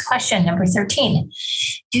 Next question, number 13.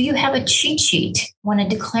 Do you have a cheat sheet when a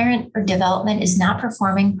declarant or development is not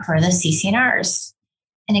performing per the CC&Rs?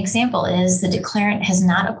 An example is the declarant has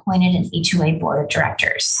not appointed an HOA board of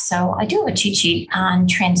directors. So I do have a cheat sheet on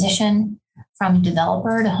transition from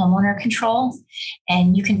developer to homeowner control.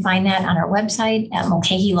 And you can find that on our website at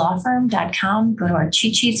mulcahylawfirm.com. Go to our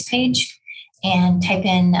cheat sheets page and type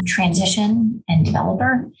in transition and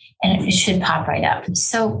developer, and it should pop right up.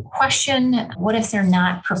 So question, what if they're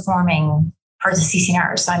not performing per the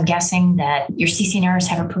CC&Rs? So I'm guessing that your CC&Rs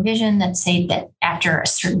have a provision that say that after a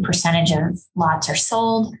certain percentage of lots are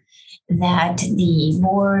sold, that the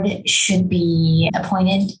board should be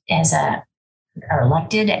appointed or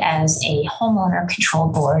elected as a homeowner control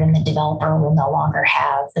board, and the developer will no longer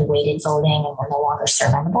have the weighted voting and will no longer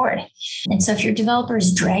serve on the board. And so if your developer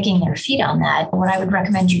is dragging their feet on that, what I would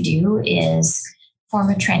recommend you do is form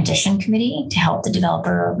a transition committee to help the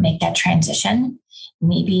developer make that transition,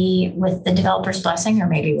 maybe with the developer's blessing or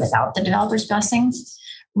maybe without the developer's blessing.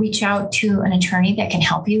 Reach out to an attorney that can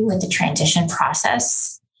help you with the transition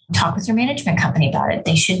process. Talk with your management company about it.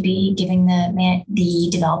 They should be giving the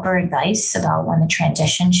developer advice about when the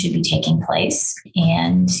transition should be taking place,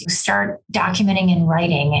 and start documenting in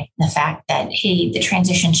writing the fact that, hey, the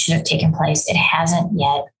transition should have taken place. It hasn't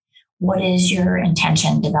yet. What is your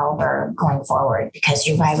intention, developer, going forward? Because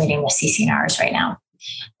you're violating the CC&Rs right now.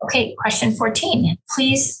 Okay, question 14.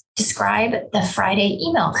 Please describe the Friday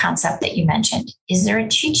email concept that you mentioned. Is there a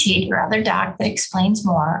cheat sheet or other doc that explains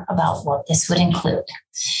more about what this would include?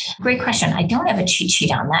 Great question. I don't have a cheat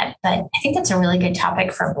sheet on that, but I think that's a really good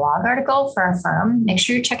topic for a blog article for our firm. Make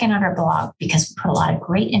sure you're checking out our blog, because we put a lot of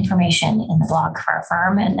great information in the blog for our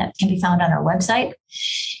firm, and that can be found on our website.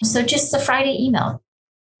 So just the Friday email.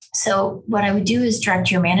 So what I would do is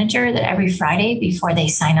direct your manager that every Friday before they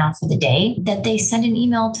sign off for the day, that they send an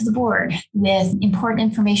email to the board with important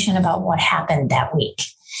information about what happened that week.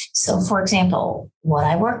 So for example, what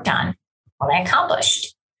I worked on, what I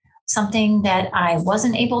accomplished, something that I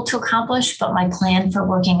wasn't able to accomplish, but my plan for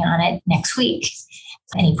working on it next week.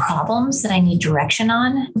 Any problems that I need direction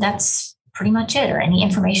on, that's pretty much it. Or any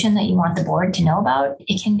information that you want the board to know about,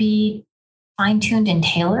 it can be fine-tuned and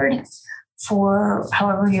tailored for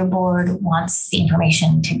however your board wants the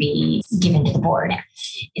information to be given to the board.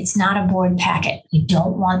 It's not a board packet. You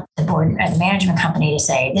don't want the board or the management company to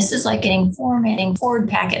say, this is like getting formatting board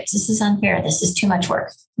packets. This is unfair. This is too much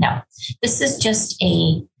work. No, this is just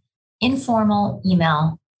a informal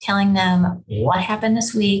email telling them what happened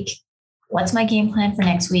this week, what's my game plan for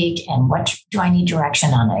next week, and what do I need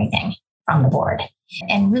direction on anything from the board.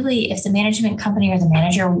 And really, if the management company or the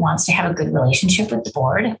manager wants to have a good relationship with the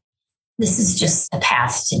board, this is just a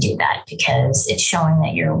path to do that, because it's showing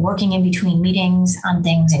that you're working in between meetings on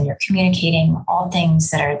things and you're communicating all things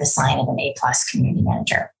that are the sign of an A+ community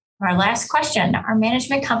manager. Our last question, our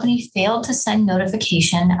management company failed to send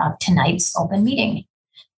notification of tonight's open meeting.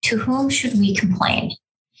 To whom should we complain?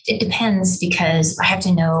 It depends, because I have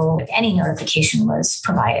to know if any notification was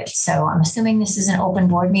provided. So I'm assuming this is an open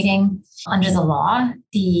board meeting. Under the law,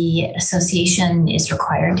 the association is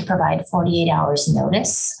required to provide 48 hours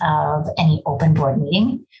notice of any open board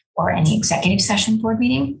meeting or any executive session board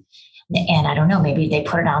meeting. And I don't know, maybe they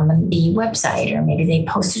put it on the website, or maybe they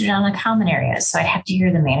posted it on the common areas. So I'd have to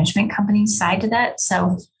hear the management company's side to that.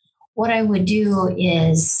 So what I would do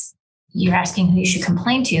is, you're asking who you should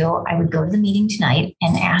complain to, I would go to the meeting tonight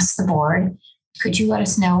and ask the board, could you let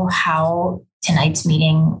us know how tonight's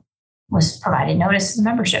meeting was provided notice to the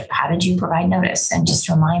membership? How did you provide notice? And just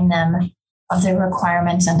remind them of the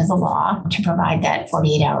requirements under the law to provide that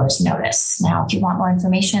 48 hours notice. Now, if you want more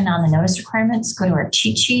information on the notice requirements, go to our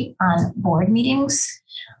cheat sheet on board meetings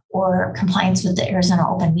or compliance with the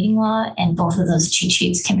Arizona Open Meeting Law. And both of those cheat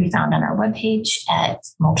sheets can be found on our webpage at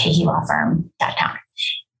mulcahylawfirm.com.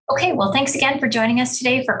 Okay, well, thanks again for joining us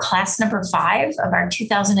today for class number 5 of our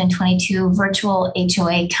 2022 virtual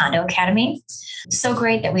HOA Condo Academy. So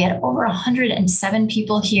great that we had over 107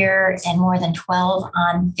 people here and more than 12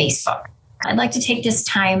 on Facebook. I'd like to take this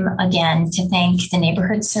time again to thank the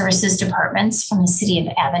neighborhood services departments from the city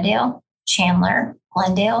of Avondale, Chandler,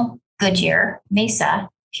 Glendale, Goodyear, Mesa,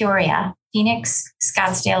 Peoria, Phoenix,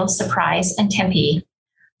 Scottsdale, Surprise, and Tempe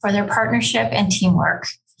for their partnership and teamwork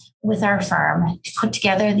with our firm to put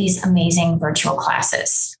together these amazing virtual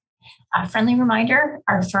classes. A friendly reminder,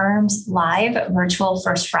 our firm's live virtual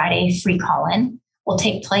First Friday free call-in will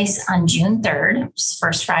take place on June 3rd,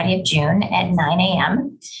 first Friday of June at 9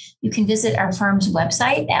 a.m. You can visit our firm's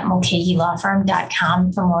website at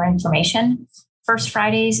mulcahylawfirm.com for more information. First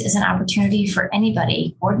Fridays is an opportunity for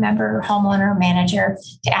anybody, board member, homeowner, manager,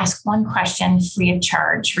 to ask one question free of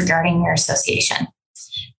charge regarding your association.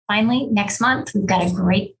 Finally, next month, we've got a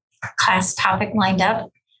great class topic lined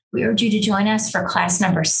up. We urge you to join us for class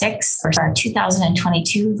number 6 for our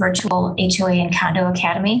 2022 virtual HOA and Condo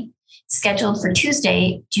Academy, scheduled for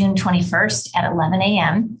Tuesday, June 21st at 11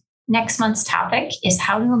 a.m. Next month's topic is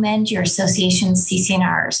how to amend your association's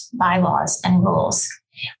CC&Rs, bylaws, and rules.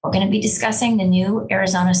 We're going to be discussing the new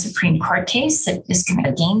Arizona Supreme Court case that is going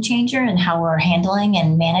to be a game changer in how we're handling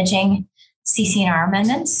and managing CC&R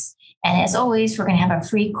amendments. And as always, we're going to have a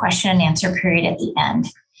free question and answer period at the end.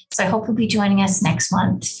 So I hope you'll be joining us next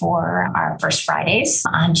month for our First Fridays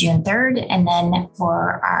on June 3rd, and then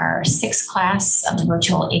for our 6th class of the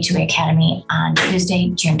virtual HOA Academy on Tuesday,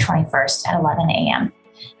 June 21st at 11 a.m.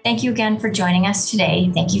 Thank you again for joining us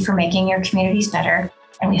today. Thank you for making your communities better,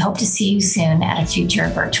 and we hope to see you soon at a future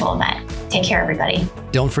virtual event. Take care, everybody.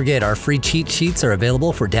 Don't forget, our free cheat sheets are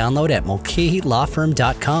available for download at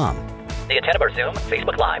mulcahylawfirm.com. The intent of our Zoom,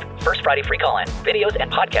 Facebook Live, First Friday free call-in, videos, and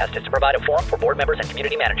podcast is to provide a forum for board members and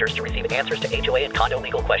community managers to receive answers to HOA and condo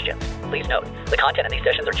legal questions. Please note, the content in these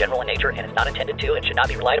sessions are general in nature and is not intended to and should not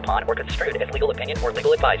be relied upon or construed as legal opinion or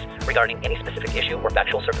legal advice regarding any specific issue or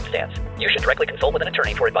factual circumstance. You should directly consult with an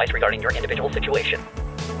attorney for advice regarding your individual situation.